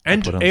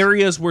 And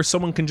areas where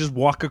someone can just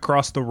walk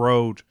across the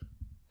road.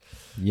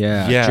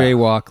 Yeah.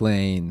 Jaywalk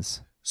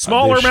lanes.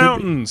 Smaller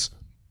mountains.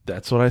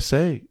 That's what I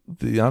say.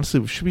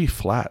 Honestly, it should be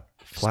flat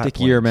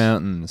Stickier plains.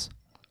 Mountains.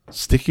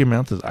 Stickier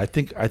mountains. I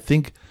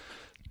think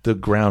the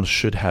ground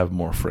should have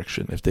more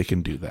friction. If they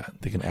can do that,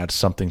 they can add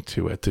something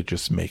to it to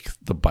just make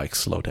the bike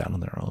slow down on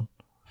their own.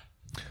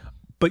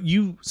 But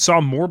you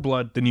saw more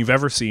blood than you've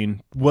ever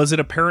seen. Was it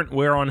apparent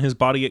where on his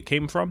body it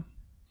came from?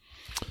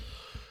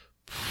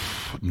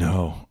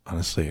 No,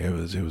 honestly,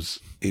 it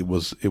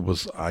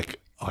was like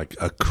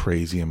a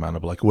crazy amount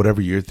of, like,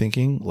 whatever you're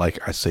thinking. Like,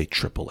 I say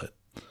triple it.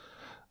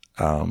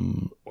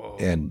 And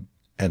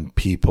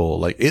people,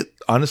 like, it,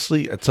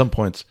 honestly, at some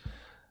points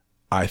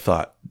I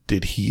thought,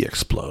 did he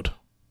explode?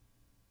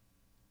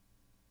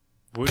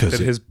 Did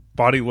his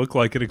body look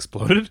like it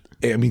exploded?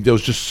 I mean, there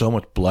was just so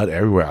much blood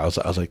everywhere. I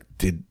was like,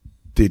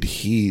 did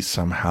he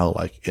somehow,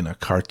 like, in a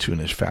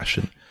cartoonish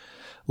fashion,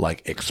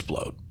 like,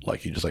 explode? Like,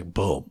 he just like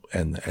boom,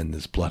 and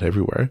there's blood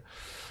everywhere.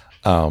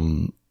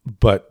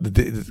 But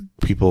the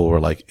people were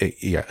like,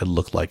 it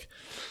looked like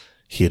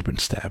he had been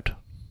stabbed.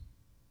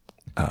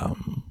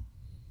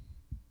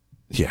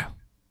 Yeah.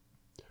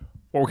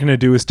 What we're going to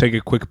do is take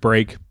a quick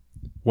break.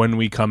 When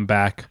we come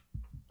back,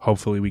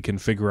 hopefully we can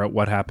figure out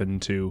what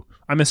happened to,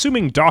 I'm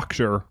assuming,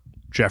 Dr.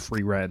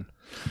 Jeffrey Wren.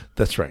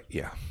 That's right,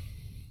 yeah.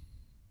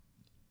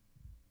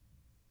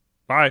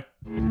 Bye.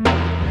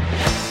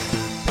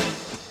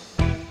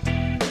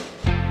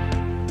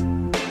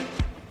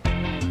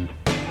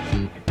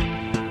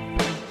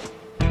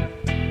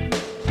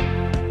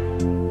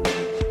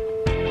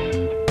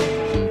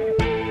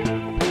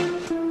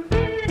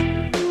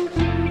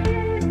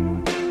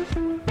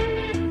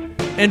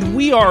 And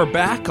we are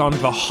back on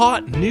the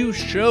hot new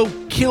show,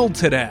 Killed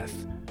to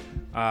Death.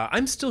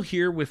 I'm still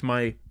here with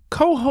my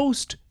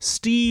co-host,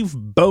 Steve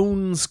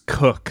Bones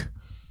Cook.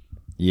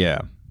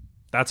 Yeah.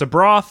 That's a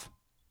broth.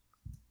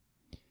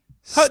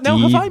 Now,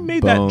 have I Steve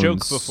made that joke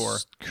Bones before?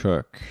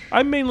 Cook.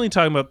 I'm mainly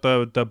talking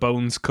about the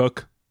Bones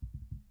Cook.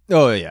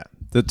 Oh yeah,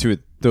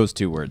 those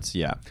two words.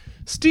 Yeah.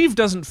 Steve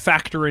doesn't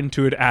factor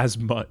into it as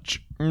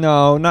much.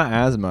 No, not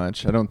as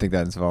much. I don't think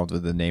that's involved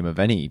with the name of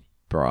any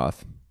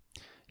broth.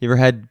 You ever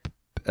had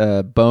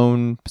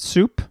bone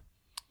soup?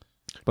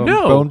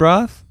 No. Bone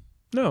broth?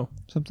 No.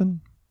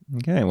 Something?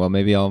 Okay, well,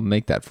 maybe I'll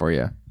make that for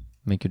you.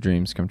 Make your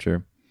dreams come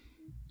true.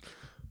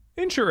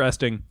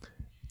 Interesting.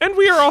 And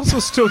we are also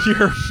still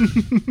here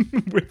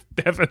with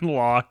Devin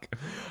Locke.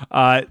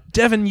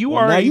 Devin,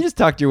 Now you just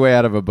talked your way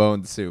out of a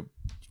bone soup.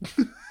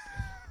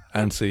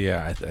 And so,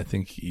 yeah, I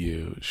think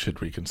you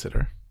should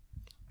reconsider.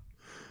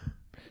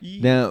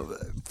 Now,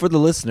 for the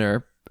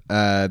listener,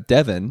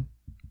 Devin,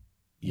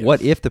 Yes.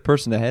 what if the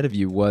person ahead of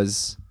you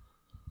was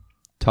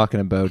talking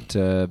about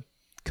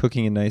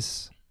cooking a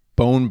nice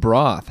bone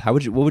broth?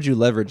 What would you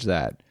leverage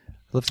that?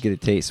 I'd love to get a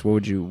taste. What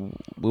would you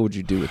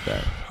do with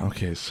that?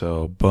 Okay,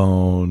 so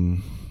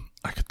bone.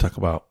 I could talk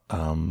about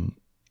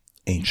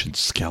ancient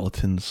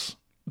skeletons.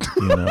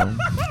 You know.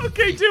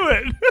 Okay, do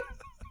it.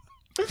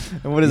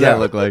 And what does that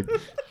look like?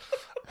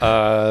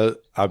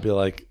 I'd be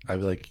like,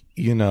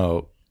 you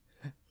know,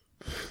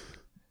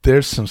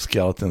 there's some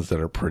skeletons that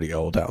are pretty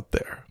old out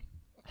there.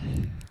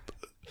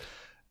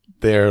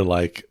 They're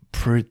like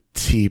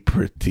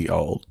pretty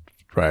old,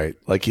 right?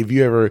 Like, if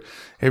you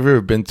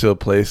ever been to a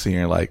place and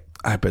you're like,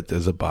 I bet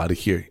there's a body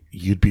here,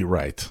 you'd be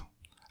right.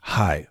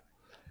 Hi,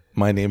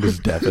 my name is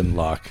Devin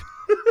Locke,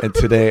 and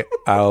today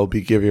I'll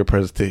be giving a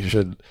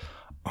presentation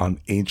on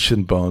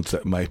ancient bones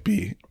that might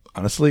be,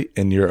 honestly,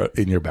 in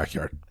your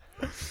backyard.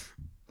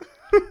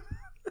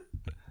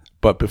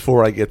 But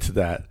before I get to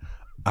that,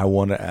 I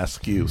want to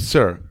ask you,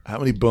 sir, how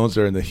many bones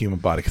are in the human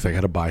body? Because I got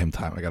to buy him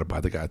time. I got to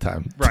buy the guy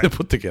time to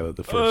put together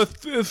the first.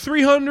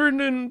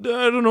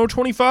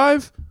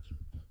 325.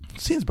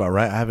 Seems about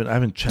right. I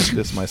haven't checked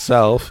this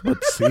myself,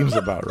 but seems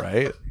about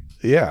right.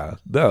 Yeah,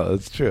 no,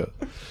 it's true.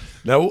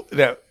 Now,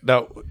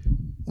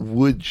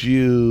 would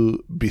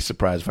you be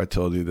surprised if I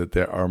told you that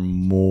there are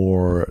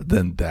more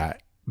than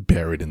that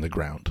buried in the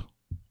ground?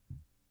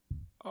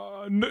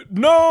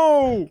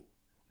 No.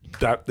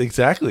 That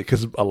exactly,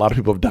 because a lot of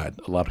people have died.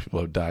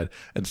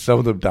 And some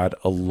of them died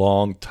a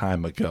long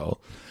time ago.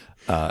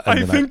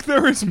 I think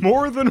there is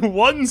more than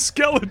one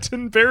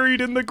skeleton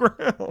buried in the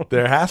ground.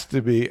 There has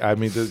to be. I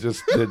mean, there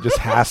just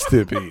has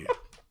to be,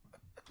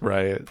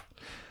 right?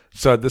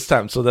 So at this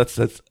time, that's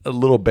a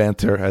little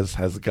banter has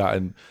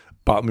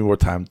bought me more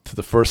time to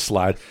the first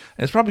slide,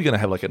 and it's probably gonna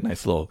have like a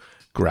nice little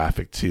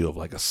graphic too of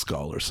like a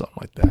skull or something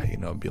like that. You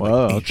know, be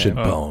like ancient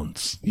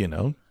bones. You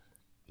know.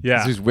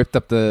 Yeah. He's whipped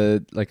up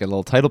a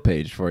little title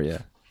page for you.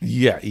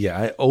 Yeah.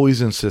 I always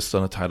insist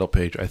on a title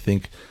page. I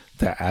think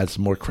that adds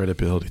more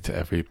credibility to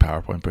every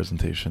PowerPoint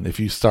presentation. If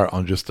you start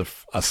on just a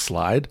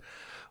slide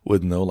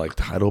with no like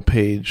title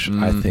page,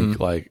 I think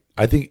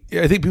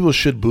people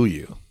should boo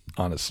you,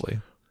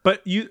 honestly.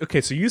 But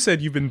so you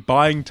said you've been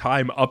buying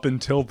time up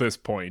until this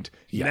point.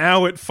 Yeah.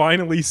 Now it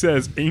finally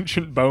says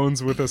ancient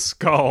bones with a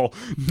skull.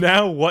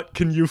 Now what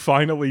can you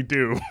finally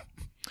do?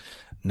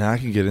 Now I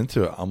can get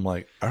into it. I'm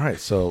like, all right,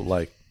 so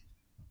like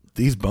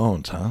these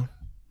bones, huh?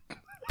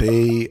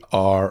 They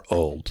are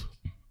old,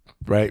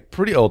 right?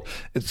 Pretty old.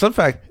 In some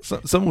fact,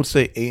 some would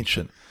say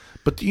ancient.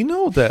 But do you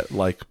know that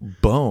like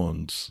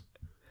bones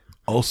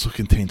also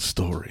contain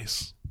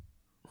stories?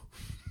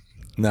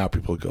 Now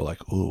people go like,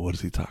 oh, what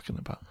is he talking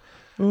about?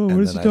 Oh,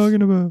 what is he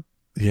talking about?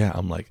 Yeah,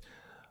 I'm like,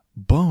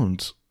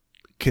 bones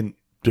can,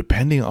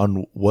 depending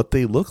on what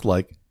they look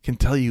like, can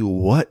tell you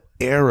what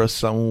era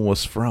someone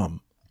was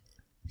from.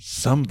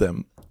 Some of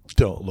them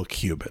don't look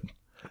human.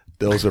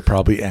 Those are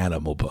probably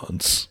animal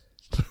bones.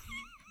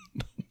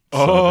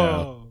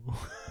 So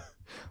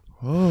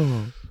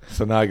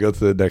now I go to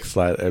the next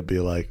slide and be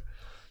like,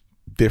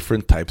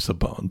 different types of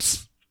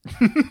bones.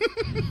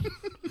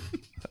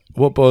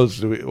 What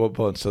bones?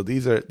 So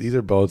these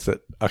are bones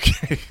that,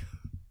 okay.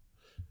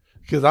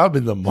 Because I'm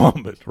in the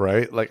moment,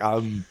 right? Like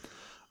I'm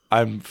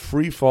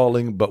free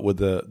falling, but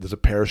there's a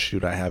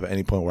parachute I have at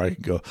any point where I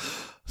can go.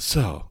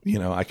 So, you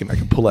know, I can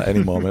pull at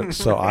any moment.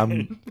 So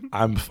I'm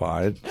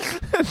fine.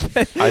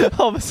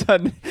 All of a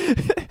sudden,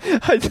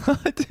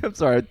 I'm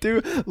sorry. I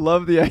do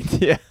love the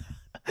idea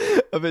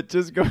of it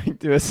just going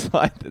to a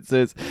slide that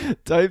says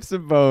types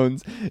of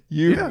bones.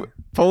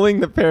 Pulling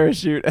the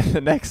parachute, and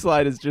the next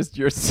slide is just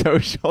your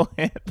social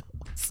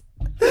handles.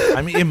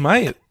 I mean, it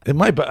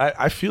might, but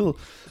I feel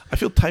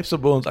types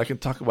of bones. I can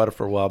talk about it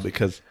for a while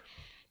because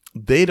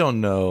they don't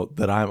know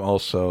that I'm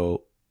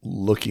also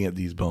looking at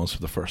these bones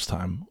for the first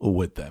time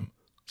with them.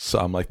 So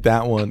I'm like,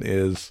 that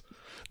one's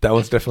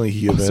definitely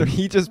human. So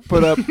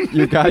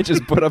your guy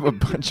just put up a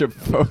bunch of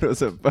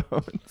photos of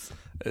bones.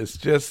 It's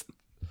just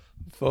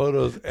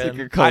photos. It's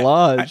like a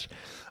collage.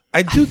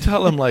 I do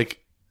tell him, like,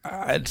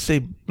 I'd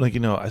say, like,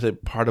 you know, I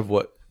said part of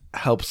what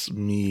helps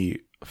me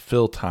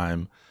fill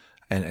time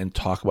and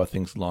talk about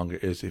things longer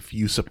is if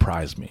you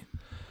surprise me.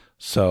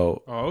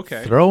 So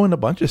throw in a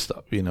bunch of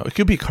stuff, you know. It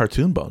could be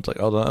cartoon bones,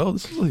 like, oh,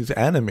 this is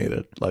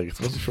animated, like it's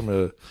supposed to be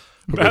from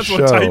That's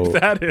what type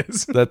that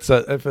is. That's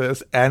if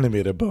it's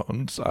animated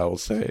bones, I will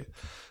say.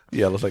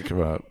 Yeah, it looks like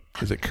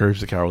is it Courage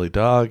the Cowardly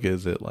Dog?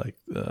 Is it like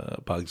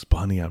Bugs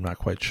Bunny? I'm not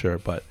quite sure,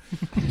 but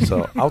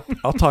so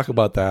I'll talk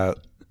about that.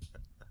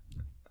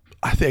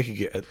 I think I could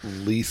get at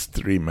least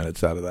 3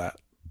 minutes out of that.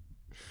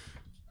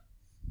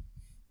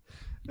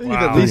 You've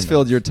at least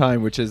filled your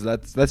time, which is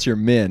that's your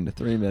min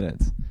 3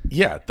 minutes.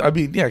 Yeah,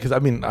 because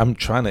I'm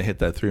trying to hit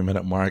that 3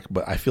 minute mark,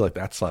 but I feel like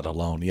that slide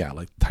alone,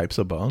 like types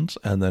of bones,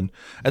 and then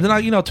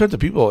I turn to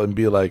people and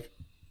be like,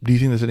 "Do you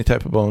think there's any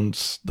type of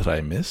bones that I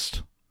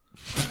missed?"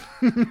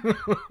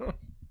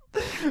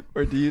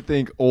 Or do you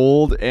think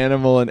old,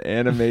 animal, and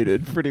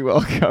animated pretty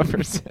well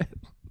covers it?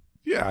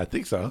 Yeah, I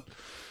think so.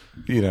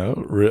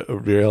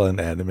 Real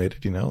and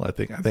animated. I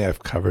think I've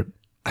covered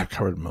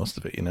most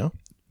of it.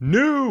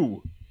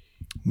 New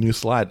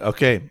slide.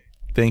 Okay,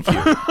 thank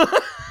you.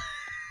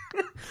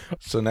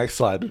 So next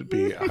slide would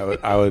be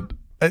I would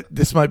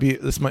this might be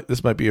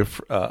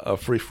a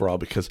free for all,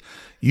 because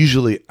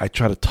usually I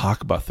try to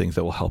talk about things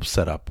that will help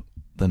set up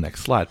the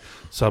next slide.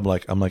 So I'm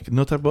like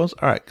no type of bones.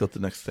 All right, go to the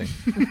next thing.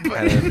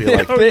 And it'd be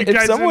like,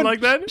 if someone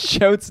like that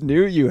shouts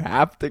new, you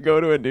have to go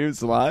to a new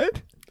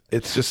slide.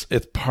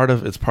 It's part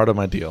of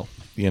my deal,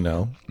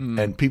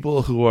 And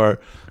people who are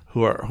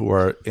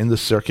in the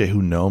circuit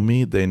who know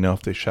me, they know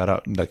if they shout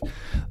out, like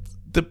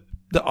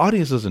the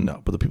audience doesn't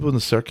know, but the people in the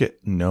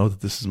circuit know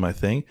that this is my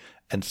thing.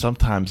 And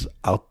sometimes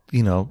I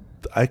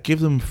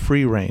give them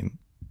free reign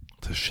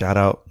to shout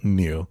out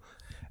new,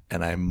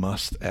 and I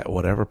must, at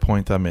whatever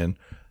point I'm in,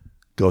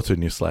 go to a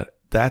new slide.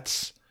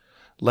 That's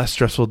less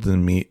stressful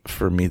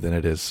for me than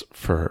it is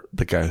for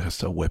the guy who has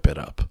to whip it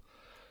up,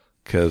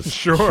 because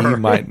he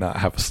might not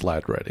have a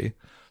slide ready.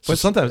 So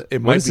sometimes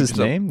it might be. What's his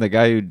name? The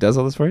guy who does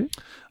all this for you?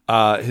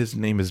 His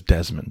name is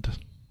Desmond.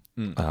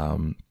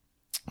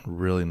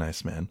 Really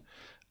nice man.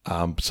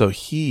 So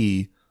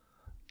he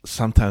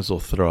sometimes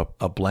will throw up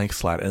a blank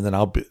slide, and then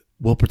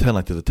we'll pretend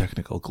like there's a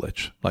technical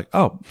glitch. Like,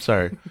 oh,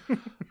 sorry.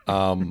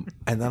 And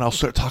then I'll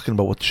start talking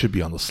about what should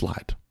be on the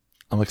slide.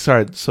 I'm like,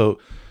 sorry. So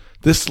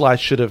this slide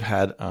should have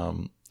had,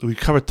 we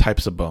covered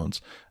types of bones.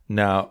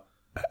 Now,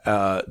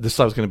 this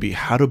slide was going to be,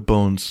 how do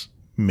bones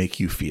make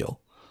you feel?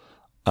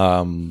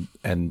 Desmond,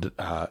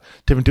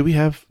 do we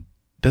have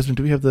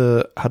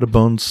the how do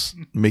bones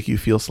make you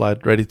feel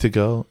slide ready to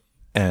go?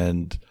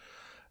 And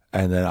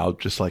then I'll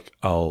just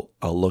I'll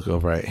look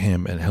over at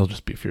him, and he'll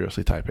just be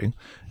furiously typing,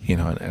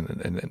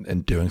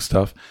 and doing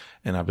stuff,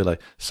 and I'll be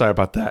like, sorry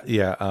about that.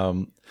 Yeah.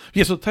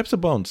 So types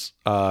of bones.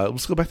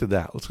 Let's go back to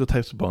that. Let's go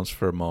types of bones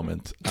for a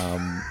moment.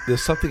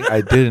 There's something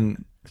I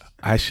didn't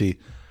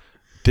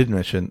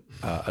mention.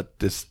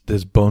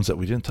 There's bones that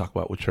we didn't talk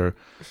about, which are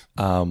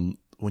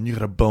when you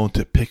got a bone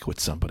to pick with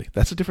somebody.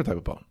 That's a different type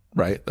of bone,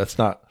 right? It's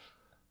not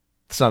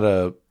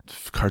a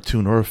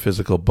cartoon or a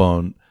physical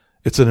bone.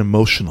 It's an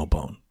emotional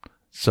bone.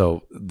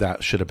 So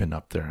that should have been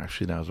up there.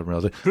 Actually, now as I'm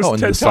realizing. This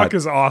TED Talk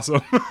is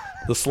awesome.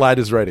 The slide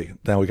is ready.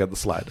 Now we got the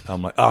slide.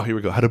 I'm like, oh, here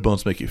we go. How do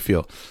bones make you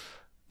feel?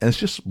 And it's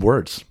just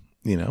words,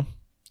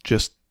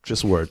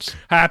 just words.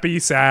 Happy,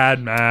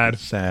 sad, mad.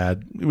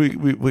 Sad.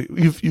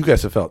 You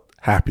guys have felt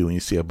happy when you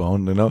see a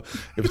bone,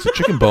 If it's a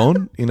chicken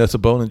bone, it's a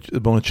bone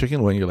of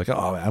chicken, when you're like,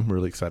 oh, I'm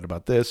really excited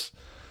about this.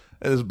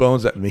 And there's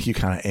bones that make you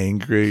kind of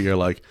angry. You're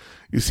like,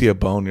 you see a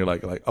bone, you're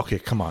like, okay,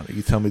 come on.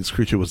 You tell me this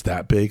creature was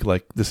that big?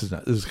 Like, this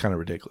is kind of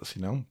ridiculous,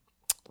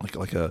 Like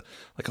a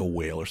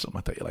whale or something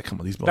like that. You're like, come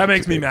on, these bones. That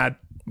makes me mad.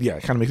 Yeah,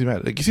 it kind of makes me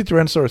mad. Like, you see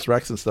Tyrannosaurus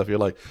Rex and stuff, you're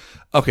like,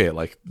 okay,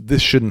 like,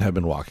 this shouldn't have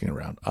been walking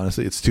around.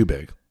 Honestly, it's too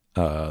big.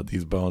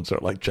 These bones are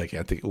like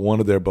gigantic. One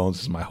of their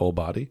bones is my whole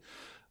body.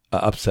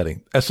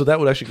 Upsetting. So that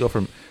would actually go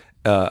from,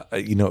 a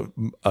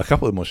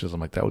couple of emotions. I'm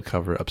like, that would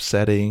cover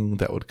upsetting.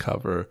 That would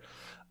cover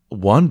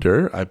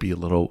wonder. I'd be a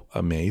little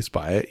amazed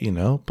by it,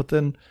 but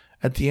then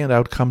at the end I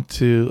would come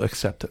to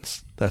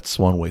acceptance. That's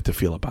one way to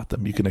feel about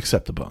them. You can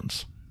accept the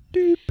bones.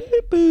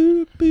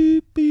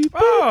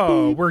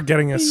 Oh, we're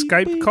getting a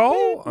Skype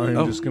call.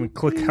 I'm just going to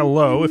click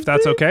hello, if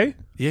that's okay.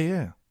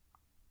 Yeah.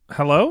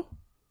 Hello?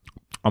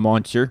 I'm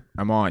on, sir.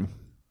 I'm on.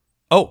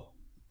 Oh,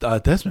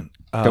 Desmond.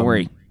 Don't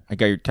worry. I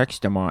got your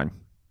text. I'm on.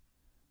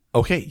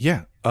 Okay,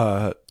 yeah.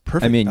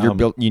 Perfect. I mean, you're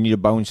built. You need a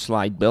bone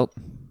slide built.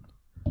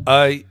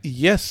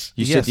 Yes.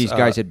 You said these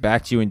guys had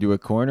backed you into a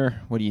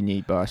corner. What do you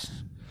need, boss?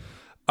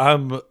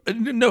 No.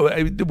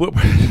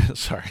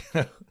 Sorry,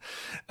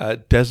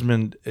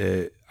 Desmond.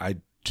 I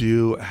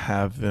do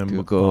have him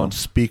Google. on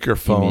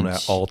speakerphone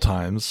at all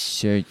times.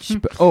 Search.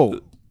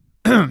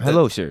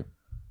 Hello, sir.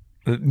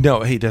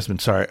 No, hey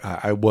Desmond. Sorry,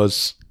 I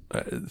was.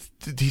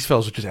 These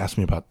fellows would just ask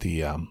me about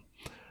the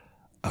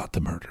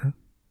murder.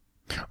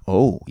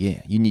 Oh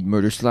yeah, you need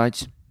murder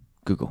slides.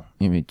 Google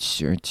image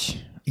search.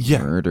 Yeah.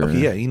 Murder. Okay,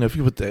 yeah, if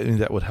you put that,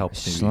 that would help.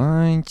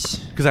 Slides.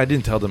 Because I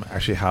didn't tell them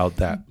actually how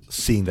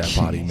seeing that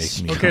body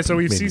makes me. Okay, so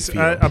we see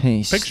a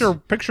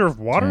picture of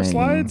water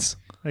slides.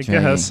 I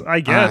guess.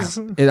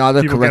 It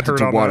auto-corrected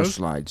to water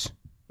slides.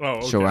 Oh,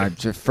 okay. So I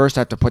first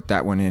have to put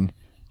that one in,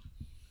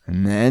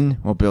 and then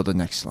we'll build the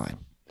next slide.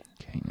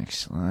 Okay, next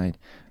slide.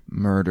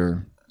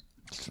 Murder.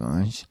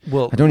 Slides.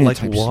 Well, I don't even like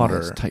type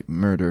water. slides. Type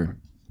murder.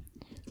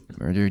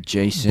 Murder,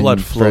 Jason,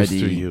 Blood flows Freddy.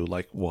 through you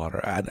like water.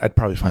 I'd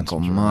probably find Michael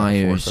some sort of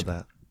metaphor Myers. for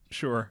that.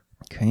 Sure.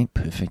 Okay,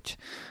 perfect.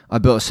 I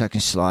built a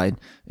second slide.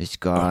 It's Oh,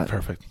 got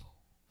perfect.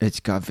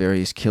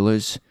 various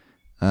killers.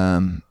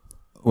 Whenever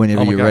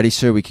Oh my you're God. ready,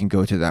 sir, we can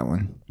go to that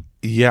one.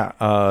 Yeah.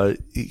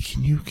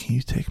 Can you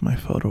take my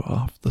photo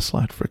off the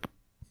slide for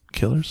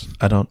killers?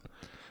 I don't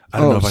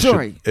know if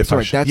sorry. I should. If sorry,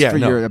 I should. that's Yeah, for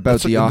no, your about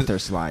that's the like- author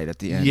slide at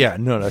the end. Yeah,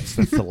 no, that's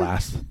the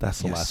last.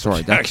 That's the Yes, last.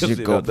 sorry, that Yeah,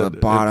 should go the the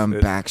bottom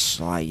back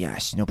slide.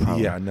 Yes, no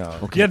problem. Yeah, no.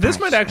 Okay, Yeah, this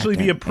back might actually at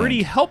be a the pretty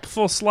end.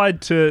 helpful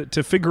slide to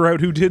figure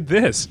out who did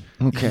this.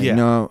 Okay, Yeah.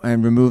 no,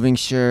 and removing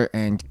sir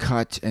and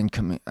cut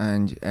and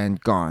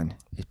and gone.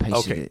 It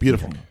pasted Okay, it.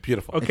 beautiful,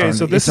 beautiful. Okay, It's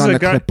so on- this it's is on a the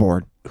guy.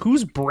 clipboard.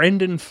 Who's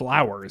Brendan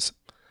Flowers?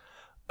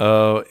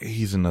 Oh,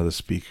 he's another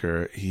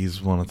speaker.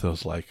 He's one of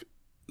those like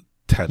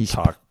TED He's-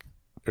 Talkers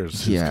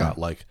who's Yeah. got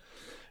like,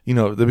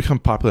 they become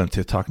popular on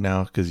TikTok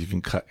now because you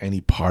can cut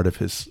any part of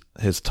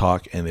his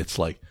talk and it's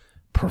like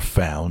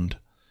profound.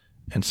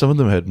 And some of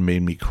them had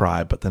made me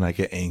cry, but then I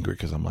get angry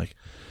because I'm like,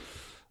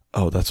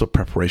 oh, that's what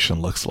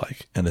preparation looks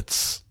like, and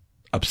it's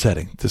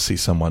upsetting to see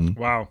someone.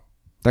 Wow.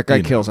 That guy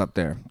You know. kills up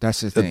there.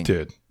 That's the thing.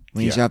 Dude,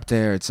 When he's yeah. up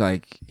there, it's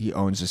like he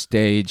owns the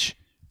stage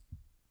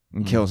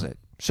and kills it.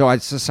 So I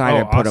decided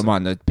to put him awesome.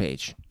 on the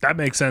page. That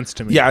makes sense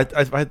to me. Yeah,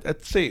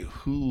 I'd say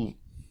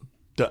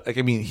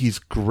he's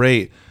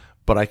great,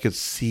 but I could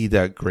see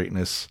that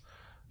greatness,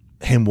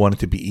 him wanting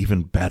to be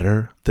even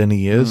better than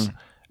he is,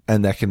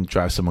 and that can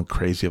drive someone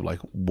crazy of like,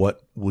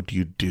 what would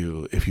you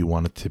do if you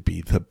wanted to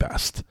be the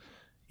best?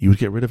 You would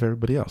get rid of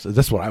everybody else.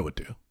 That's what I would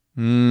do.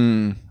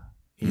 Mm.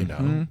 You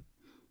know?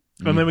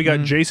 And then we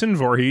got Jason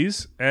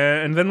Voorhees,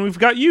 and then we've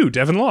got you,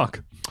 Devin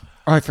Locke.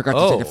 Oh, I forgot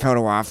to take Oh. a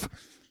photo off.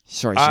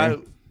 Sorry, sir.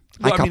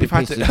 Well, I copy if I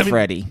had to- pasted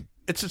Freddy.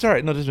 It's all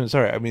right. No, it's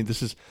all right. I mean,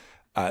 this is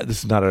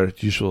not our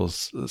usual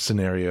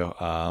scenario.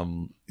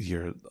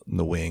 You're in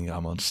the wing.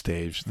 I'm on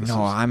stage. This No,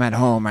 is- I'm at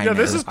home. I Yeah, know.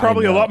 this is I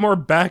probably a know. lot more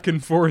back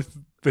and forth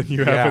than you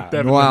have Yeah. with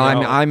Devin. Well,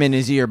 Monroe. I'm in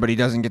his ear, but he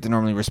doesn't get to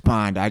normally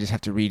respond. I just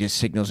have to read his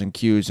signals and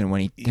cues, and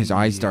when his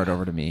eyes start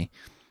over to me,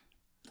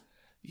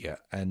 yeah,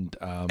 and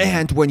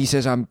and when he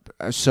says I'm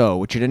so,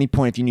 which at any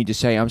point if you need to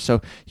say I'm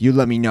so, you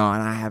let me know.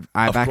 And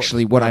I've Of course.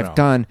 actually what No, I've no.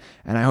 done,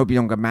 and I hope you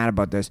don't get mad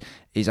about this,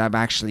 is I've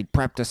actually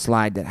prepped a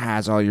slide that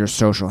has all your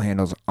social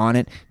handles on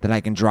it that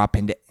I can drop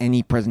into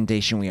any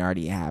presentation we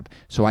already have,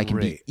 so I can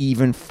be Great.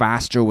 even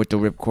faster with the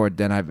ripcord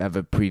than I've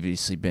ever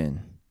previously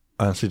been.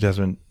 honestly,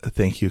 Desmond,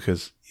 thank you,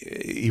 because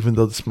even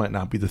though this might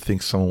not be the thing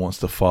someone wants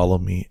to follow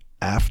me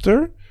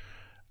after,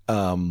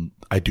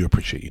 I do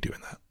appreciate you doing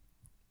that.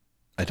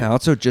 I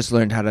also just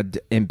learned how to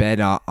embed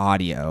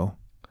audio.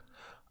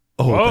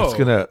 Oh,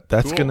 Whoa,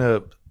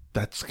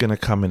 that's gonna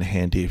come in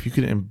handy if you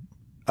can.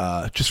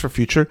 Just for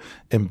future,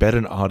 embed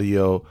an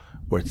audio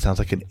where it sounds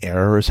like an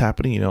error is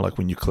happening. Like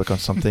when you click on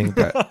something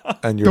that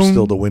and you're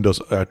still the Windows.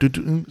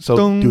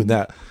 Doing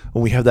that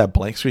when we have that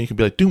blank screen, you can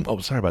be like, "Doom, oh,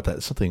 sorry about that.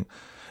 It's something.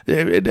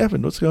 It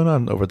happened. What's going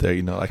on over there?"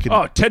 I can.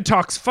 Oh, TED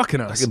Talk's fucking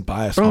I us. can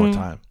bias all the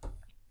time.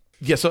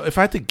 Yeah, so if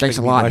I had to Thanks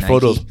a lot, my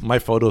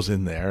Nike. photos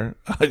in there.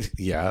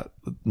 Yeah,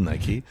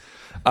 Nike.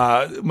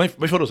 My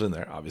photos in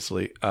there,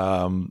 obviously.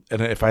 And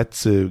if I had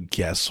to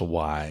guess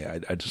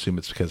why, I'd assume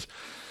it's because,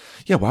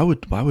 yeah, why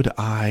would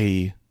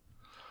I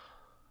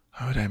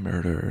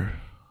murder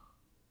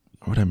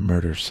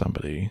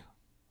somebody?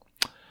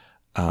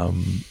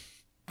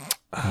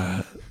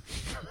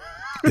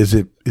 Is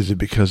it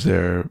because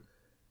they're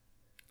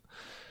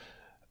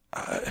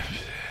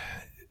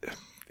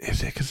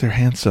is it because they're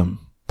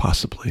handsome?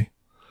 Possibly.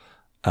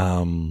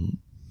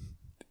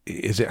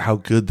 Is it how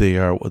good they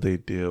are at what they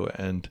do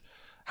and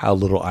how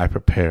little I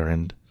prepare,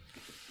 and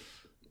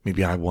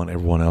maybe I want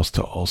everyone else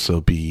to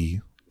also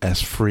be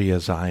as free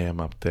as I am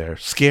up there,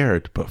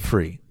 scared but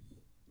free.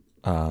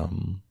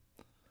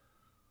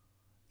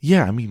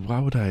 Yeah, I mean, why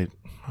would I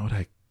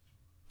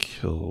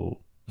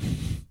kill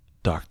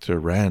Dr.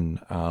 Wren?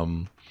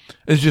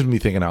 It's just me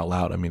thinking out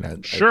loud. I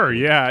mean, Sure,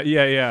 yeah.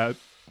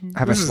 I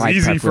have This a is slide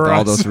easy prep for with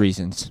all us. those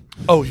reasons.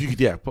 Oh, you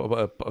could, yeah,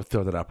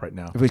 throw that up right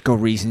now. If we go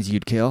reasons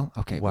you'd kill.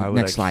 Okay, Why would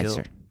next I slide, kill?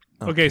 sir.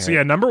 Okay, so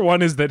yeah, number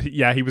one is that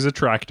he was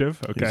attractive.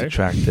 He's Okay,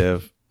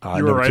 attractive. you were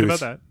Number right two about is-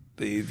 that.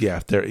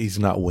 Yeah, he's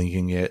not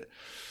winging it.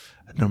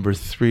 Number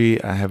 3,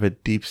 I have a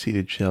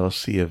deep-seated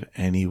jealousy of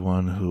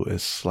anyone who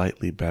is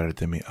slightly better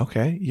than me.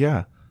 Okay,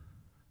 yeah,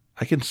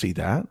 I can see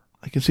that.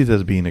 I can see that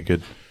as being a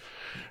good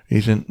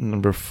reason.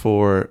 Number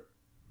 4,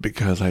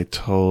 because I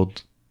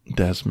told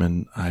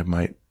Desmond I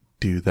might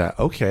do that.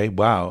 Okay,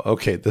 wow.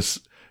 Okay,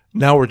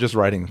 now we're just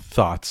writing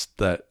thoughts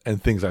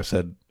and things I've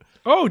said.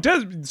 Oh,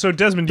 so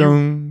Desmond,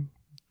 you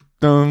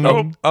Dun,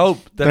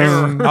 dun.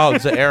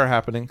 There's an error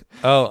happening.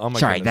 Oh my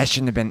Sorry, goodness. that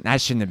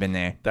shouldn't have been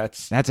there.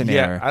 That's an yeah,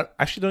 error.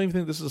 I actually don't even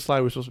think this is a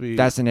slide we're supposed to be.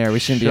 That's an error. We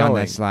shouldn't be on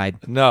showing. that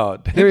slide. No.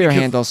 Here are your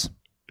because- handles.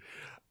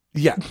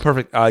 Yeah,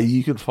 perfect.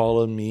 You can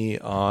follow me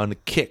on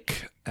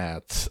Kick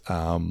at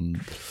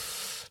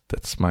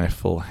that's my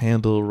full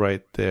handle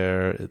right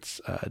there.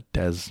 It's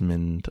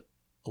Desmond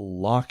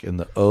Lock and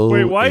the O.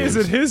 Wait, why is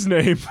it his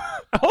name?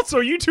 Also,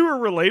 you two are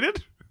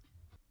related?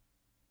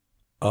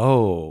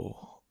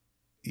 Oh,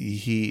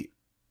 he.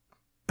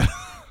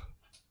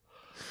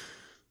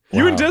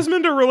 You and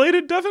Desmond are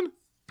related, Devin?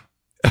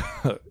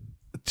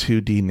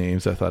 2D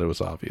names. I thought it was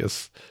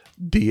obvious.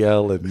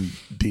 DL and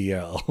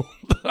DL.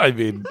 I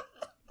mean,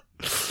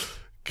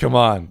 come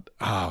on.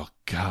 Oh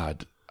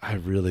God, I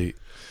really.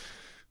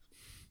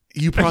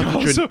 You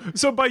probably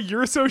so by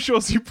your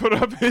socials, you put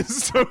up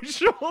his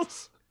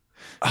socials.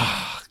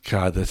 Oh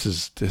God, this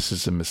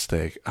is a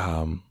mistake.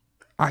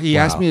 He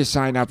asked me to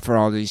sign up for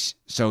all these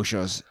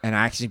socials, and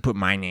I actually put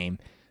my name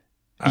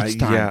each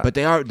time. Yeah. But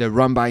they're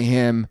run by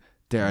him.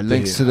 There are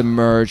links to the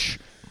merch.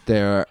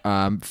 There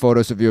are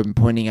photos of you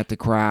pointing at the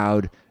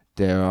crowd.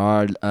 There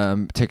are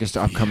tickets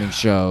to upcoming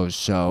shows.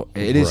 So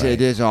it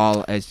is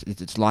all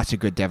it's lots of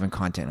good Devin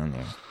content on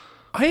there.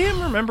 I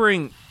am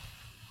remembering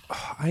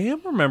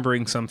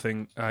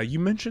something. You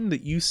mentioned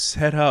that you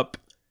set up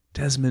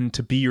Desmond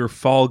to be your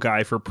fall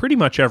guy for pretty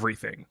much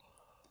everything.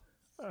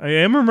 I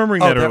am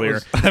remembering that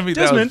earlier.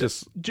 Desmond,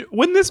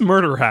 when this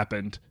murder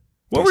happened,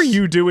 what were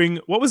you doing?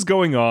 What was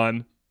going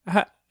on?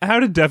 How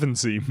did Devin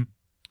seem?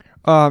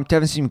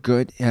 Devin seemed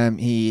good.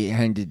 He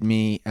handed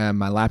me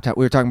my laptop.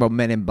 We were talking about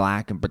Men in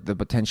Black, but the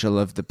potential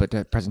of the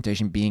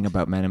presentation being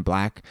about Men in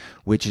Black,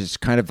 which is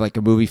kind of like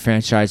a movie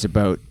franchise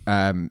about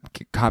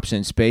cops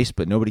in space,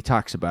 but nobody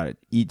talks about it,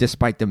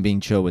 despite them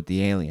being chill with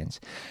the aliens.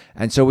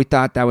 And so we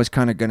thought that was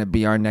kind of going to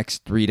be our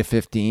next 3 to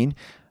 15.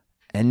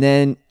 And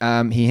then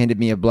he handed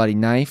me a bloody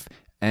knife,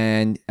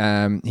 and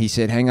he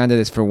said, "Hang on to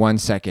this for 1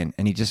 second."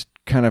 And he just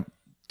kind of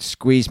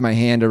squeezed my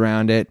hand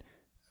around it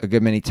a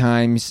good many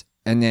times,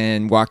 and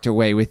then walked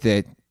away with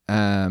it.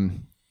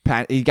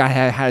 He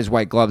had his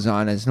white gloves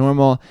on as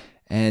normal,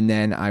 and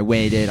then I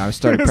waited. I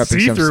started prepping some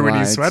slides. See-through when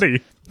he's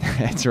sweaty.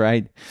 That's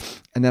right.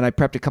 And then I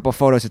prepped a couple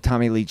photos of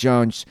Tommy Lee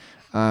Jones,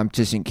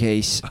 just in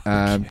case.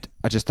 I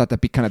just thought that'd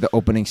be kind of the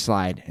opening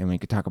slide, and we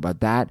could talk about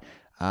that.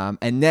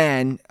 And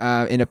then,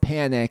 in a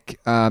panic,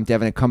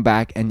 Devin had come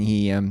back, and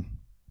he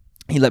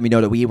let me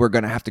know that we were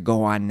going to have to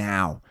go on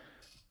now.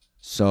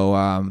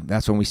 So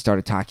that's when we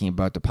started talking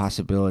about the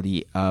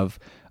possibility of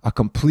a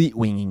complete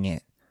winging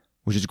it,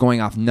 which is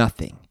going off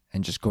nothing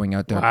and just going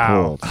out there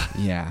cold.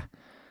 Yeah.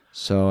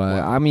 So,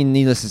 I mean,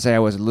 needless to say, I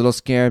was a little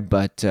scared,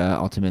 but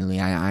ultimately,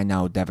 I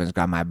know Devin's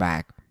got my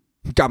back.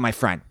 Got my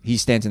front. He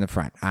stands in the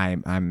front.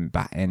 I'm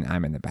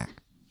in the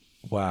back.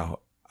 Wow.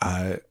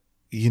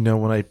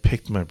 When I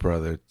picked my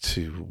brother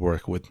to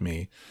work with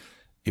me,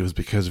 it was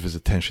because of his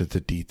attention to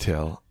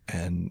detail,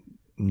 and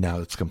now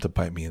it's come to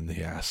bite me in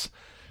the ass.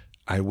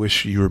 I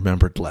wish you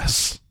remembered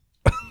less.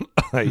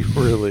 I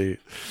really,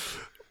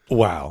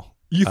 wow.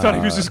 You thought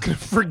he was just going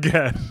to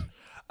forget.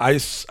 I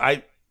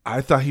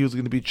thought he was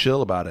going to be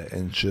chill about it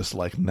and just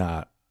like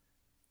not.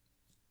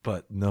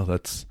 But no,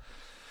 that's,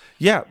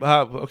 yeah.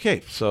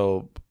 Okay.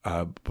 So,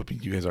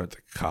 you guys aren't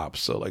the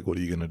cops. So like, what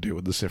are you going to do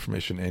with this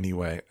information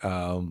anyway?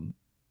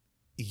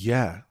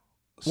 Yeah.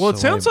 Well, it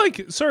sounds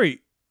like,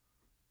 sorry,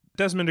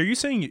 Desmond, are you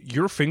saying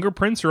your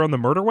fingerprints are on the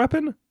murder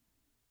weapon?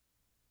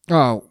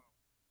 Oh.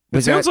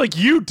 It sounds like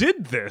you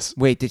did this.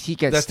 Wait, did he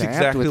get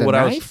stabbed with a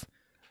knife?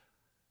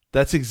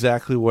 That's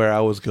exactly where I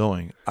was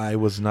going. I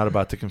was not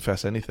about to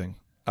confess anything.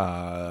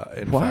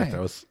 In fact, I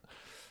was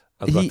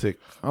about to.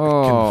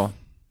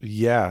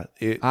 Yeah.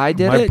 I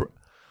did it?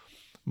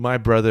 My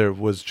brother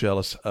was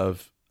jealous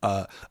of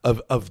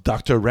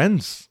Dr.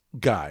 Wren's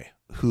guy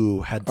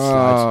who had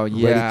slides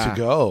ready to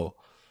go.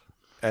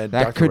 And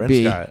that Dr. could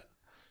be. Guy,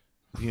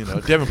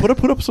 Devin,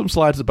 put up some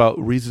slides about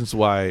reasons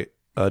why,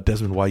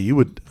 Desmond, why you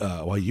would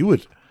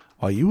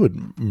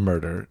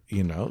murder,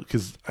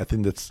 because I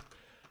think it's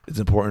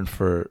important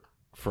for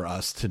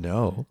us to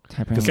know.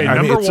 Okay,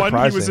 number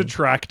one, he was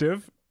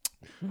attractive.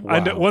 Wow.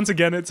 And once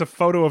again, it's a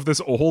photo of this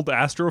old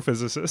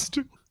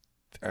astrophysicist.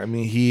 I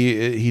mean,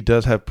 he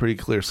does have pretty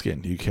clear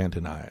skin. You can't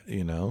deny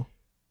it,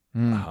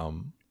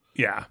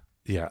 Yeah.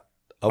 Yeah.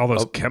 All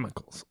those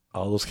chemicals.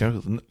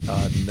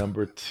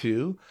 Number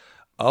two,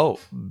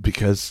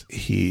 because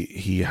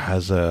he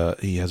has a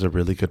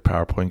really good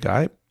PowerPoint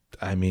guy.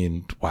 I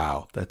mean,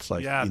 wow, that's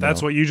like,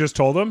 that's what you just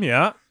told him.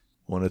 Yeah.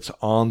 When it's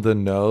on the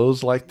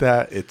nose like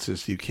that, it's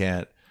just, you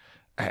can't.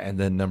 And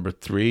then number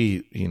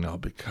three,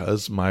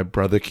 because my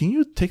brother, can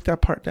you take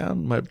that part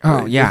down? There's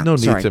no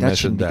need to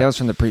mention that. That was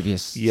from the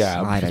previous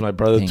slide, because my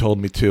brother told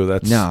me to.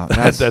 That's not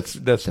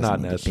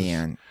necessary.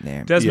 On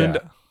there. Desmond,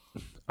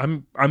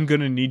 I'm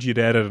gonna need you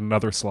to edit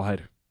another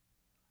slide,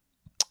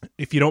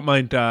 if you don't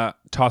mind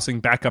tossing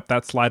back up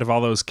that slide of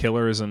all those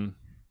killers and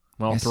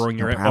throwing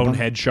your own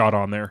headshot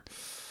on there.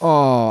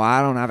 Oh,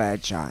 I don't have a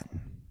headshot.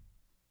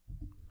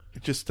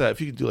 Just if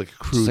you could do like a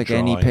crude like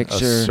drawing, any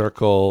picture, a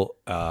circle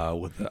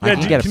with. I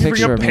can get a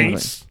picture of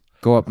Paint?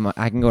 Go up.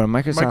 I can go to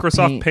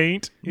Microsoft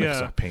Paint. Yeah.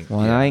 Microsoft Paint. Well,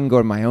 I can go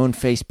to my own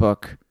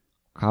Facebook,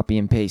 copy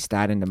and paste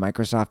that into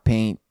Microsoft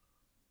Paint,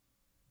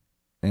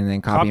 and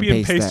then copy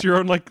and paste your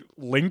own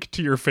link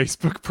to your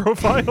Facebook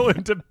profile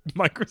into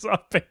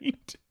Microsoft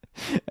Paint.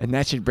 And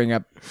that should bring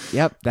up.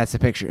 Yep, that's a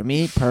picture of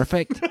me.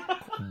 Perfect.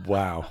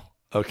 Wow.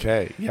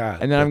 Okay, yeah.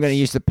 And then I'm going to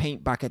use the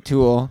paint bucket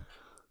tool,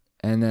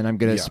 and then I'm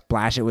going to Yeah.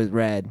 splash it with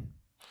red.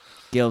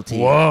 Guilty.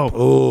 Whoa.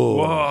 Oh,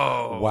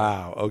 Whoa.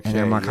 wow. Okay, And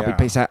then I'm going to copy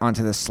paste that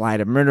onto the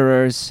slide of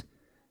murderers.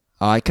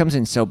 Oh, it comes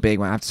in so big.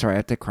 I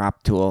have to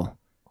crop tool.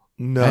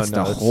 No, That's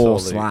no, the it's whole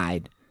totally-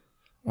 slide.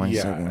 One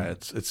second.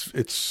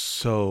 it's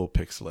so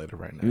pixelated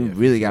right now. You Yeah, if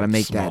really it's, got to like,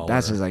 make that.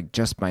 That's smaller. just like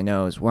just my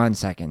nose. 1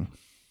 second.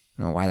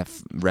 I don't know why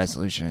the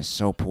resolution is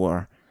so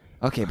poor.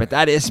 Okay, but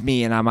that is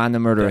me, and I'm on the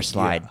murderer Yeah.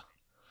 slide.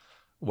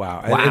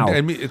 Wow. Wow. And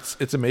I mean,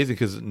 it's amazing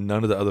because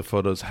none of the other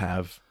photos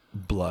have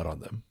blood on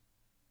them.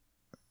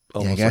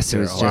 Almost guess it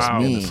they're was all just Wow.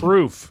 me. innocent.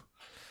 Proof.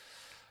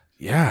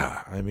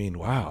 Yeah, I mean,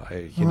 wow.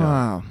 You know,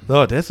 Wow.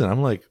 no,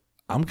 Desmond,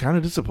 I'm kind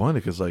of disappointed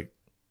because, like,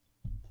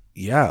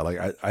 yeah,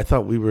 like I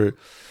thought we were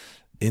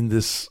in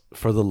this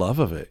for the love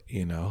of it,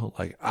 you know.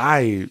 Like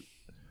I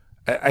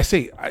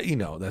say, you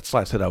know, that's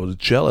why I said I was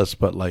jealous,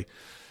 but like,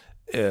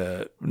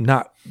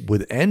 not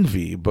with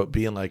envy, but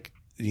being like,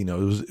 you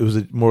know, it was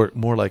a more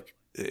like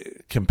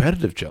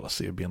competitive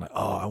jealousy of being like,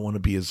 oh, I want to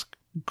be as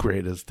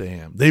great as they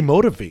am. They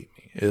motivate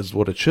me, is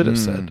what it should have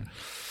said.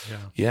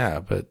 Yeah,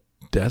 but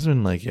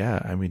Desmond, like,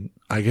 yeah, I mean,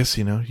 I guess,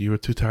 you know, you were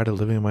too tired of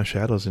living in my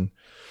shadows and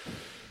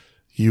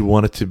you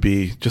wanted to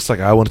be, just like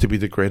I wanted to be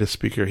the greatest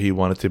speaker, he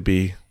wanted to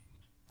be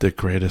the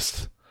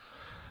greatest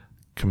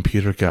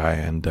computer guy.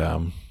 And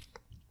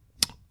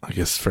I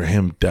guess for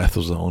him, death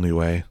was the only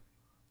way.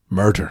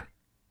 Murder.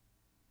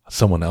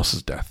 Someone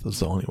else's death was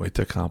the only way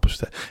to accomplish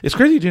that. It's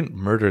crazy you didn't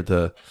murder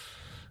the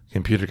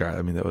computer guy.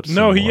 I mean, that would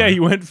No, he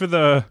went for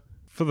the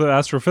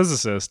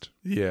astrophysicist.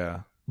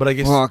 Yeah. But I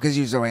guess Well, because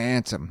you're so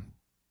handsome.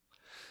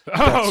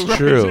 Oh, right.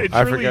 true. It's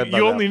I really, forgot about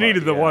you that only part,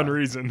 needed the yeah. one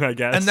reason, I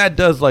guess. and that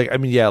does, like, I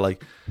mean, yeah,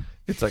 like,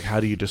 it's like, how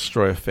do you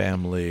destroy a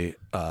family?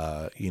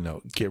 You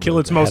know, get Kill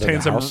rid its of the most head of the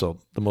handsome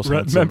household, the most re-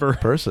 handsome member.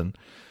 person,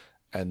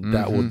 and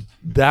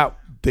that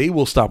they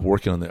will stop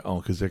working on their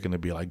own because they're going to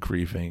be like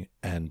grieving,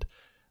 and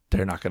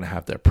they're not going to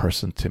have that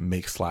person to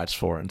make slides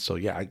for. And so,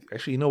 yeah,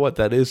 actually, you know what?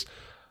 That is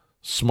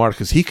smart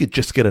because he could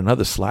just get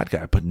another slide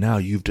guy, but now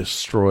you've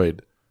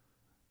destroyed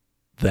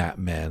that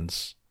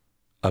man's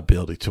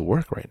ability to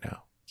work right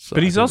now. So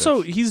But I he's think also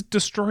that's- he's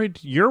destroyed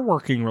your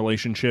working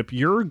relationship.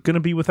 You're going to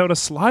be without a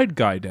slide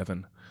guy,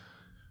 Devin.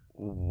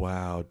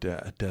 Wow,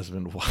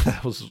 Desmond. Wow,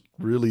 that was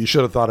really, you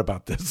should have thought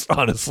about this,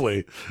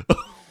 honestly.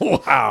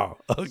 Wow.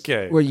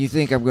 Okay. Well, you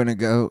think I'm going to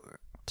go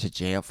to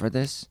jail for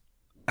this?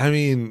 I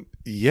mean,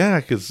 yeah,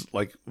 because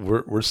like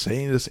we're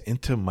saying this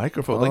into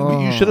microphone.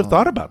 Like you should have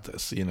thought about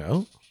this, you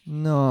know?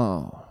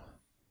 No.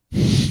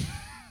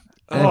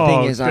 And the Oh,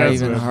 thing is, I even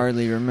Desmond.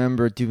 hardly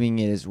remember doing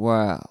it as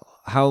well.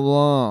 How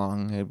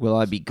long will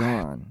I be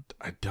gone?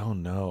 I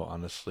don't know,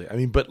 honestly. I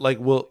mean, but like,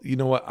 well, you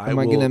know what? Am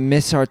I going to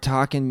miss our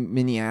talk in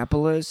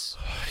Minneapolis?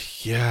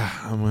 Yeah,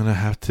 I'm gonna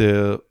have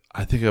to.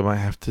 I think I might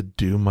have to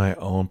do my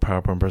own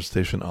PowerPoint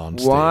presentation on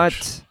stage.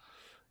 What?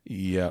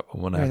 Yeah,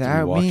 I'm gonna have to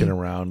Without be walking me?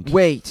 around.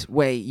 Wait.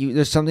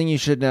 There's something you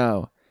should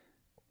know.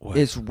 What?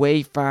 It's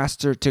way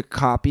faster to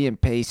copy and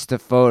paste the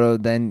photo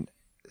than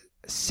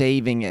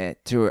saving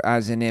it to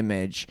as an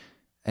image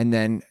and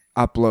then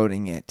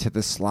uploading it to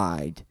the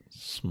slide.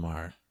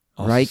 Smart.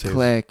 I'll Right save-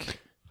 click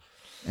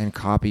and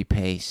copy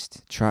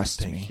paste.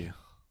 Trust me. Thank you.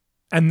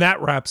 And that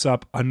wraps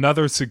up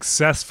another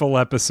successful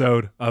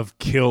episode of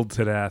Killed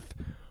to Death.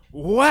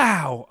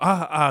 Wow,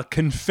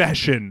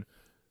 confession.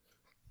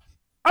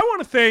 I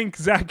want to thank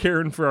Zach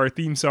Aaron for our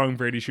theme song,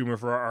 Brady Schumer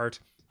for our art.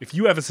 If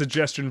you have a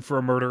suggestion for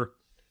a murder,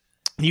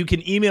 you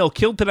can email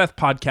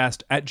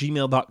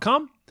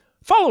killedtodeathpodcast@gmail.com.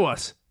 Follow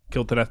us,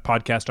 Killed to Death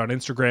Podcast on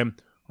Instagram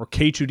or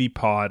K2D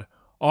Pod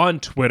on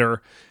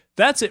Twitter.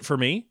 That's it for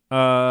me.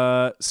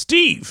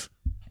 Steve.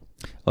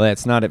 Well,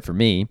 that's not it for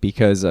me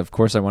because, of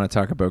course, I want to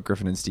talk about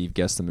Griffin and Steve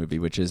Guess the Movie,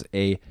 which is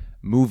a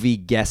movie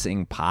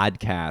guessing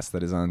podcast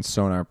that is on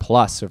Sonar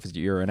Plus. So if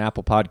you're an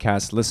Apple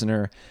Podcast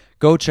listener,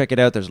 go check it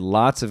out. There's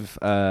lots of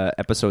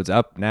episodes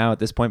up now at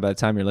this point by the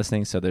time you're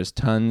listening. So there's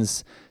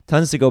tons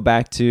to go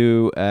back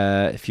to.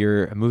 If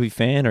you're a movie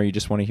fan or you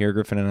just want to hear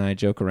Griffin and I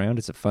joke around,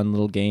 it's a fun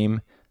little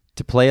game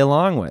to play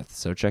along with.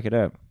 So check it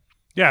out.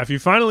 Yeah, if you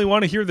finally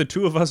want to hear the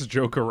two of us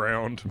joke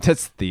around.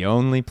 That's the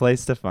only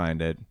place to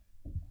find it.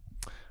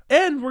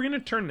 And we're going to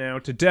turn now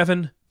to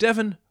Devin.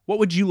 Devin, what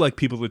would you like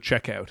people to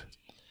check out?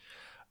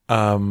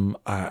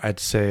 I'd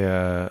say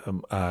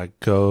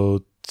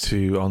go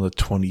to on the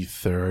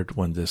 23rd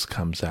when this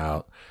comes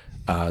out.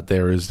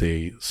 There is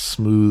a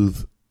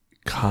smooth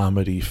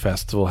comedy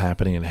festival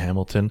happening in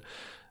Hamilton.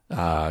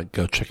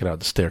 Go check it out,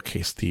 the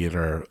Staircase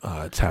Theater.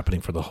 It's happening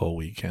for the whole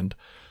weekend.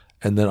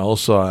 And then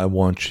also I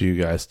want you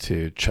guys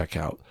to check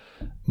out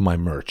my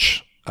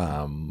merch.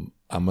 I'm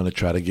going to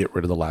try to get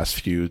rid of the last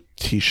few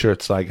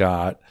t-shirts I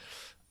got.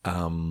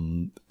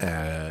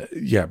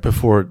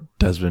 Before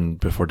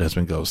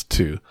Desmond goes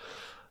to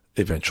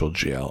eventual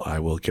jail, I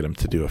will get him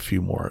to do a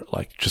few more,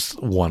 like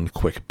just one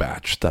quick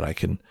batch that I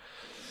can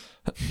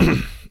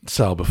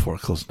sell before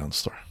closing down the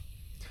store.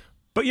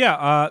 But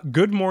yeah,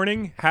 good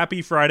morning.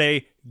 Happy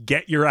Friday.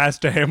 Get your ass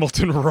to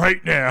Hamilton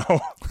right now.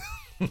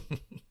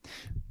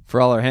 For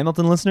all our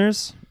Hamilton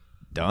listeners,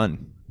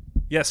 done.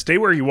 Yeah, stay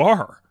where you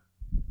are.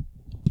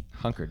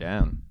 Hunker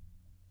down.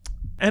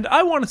 And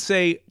I want to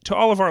say to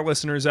all of our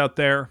listeners out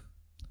there,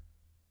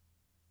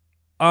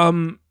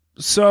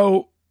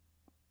 so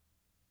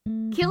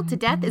Killed to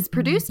Death is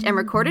produced and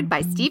recorded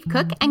by Steve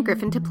Cook and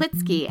Griffin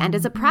Toplitsky and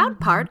is a proud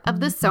part of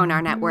the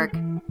Sonar Network.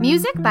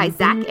 Music by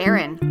Zach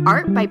Aaron.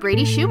 Art by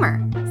Brady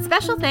Schumer.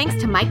 Special thanks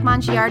to Mike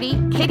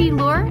Mongiardi, Katie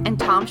Lure, and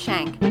Tom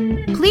Shank.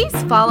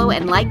 Please follow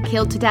and like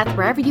Killed to Death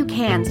wherever you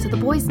can so the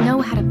boys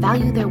know how to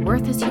value their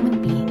worth as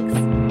human beings.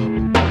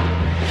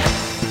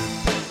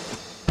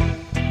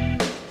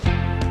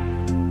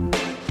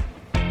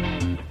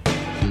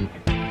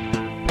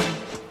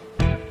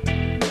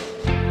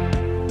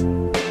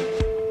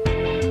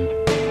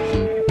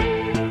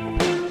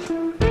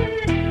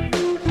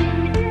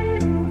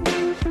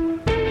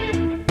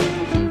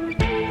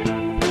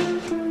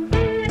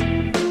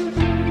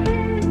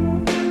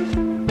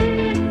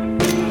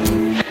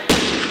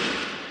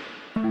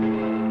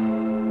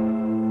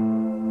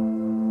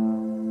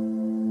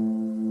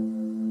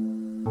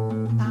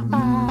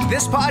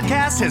 This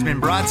podcast has been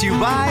brought to you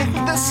by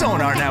the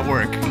Sonar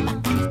Network.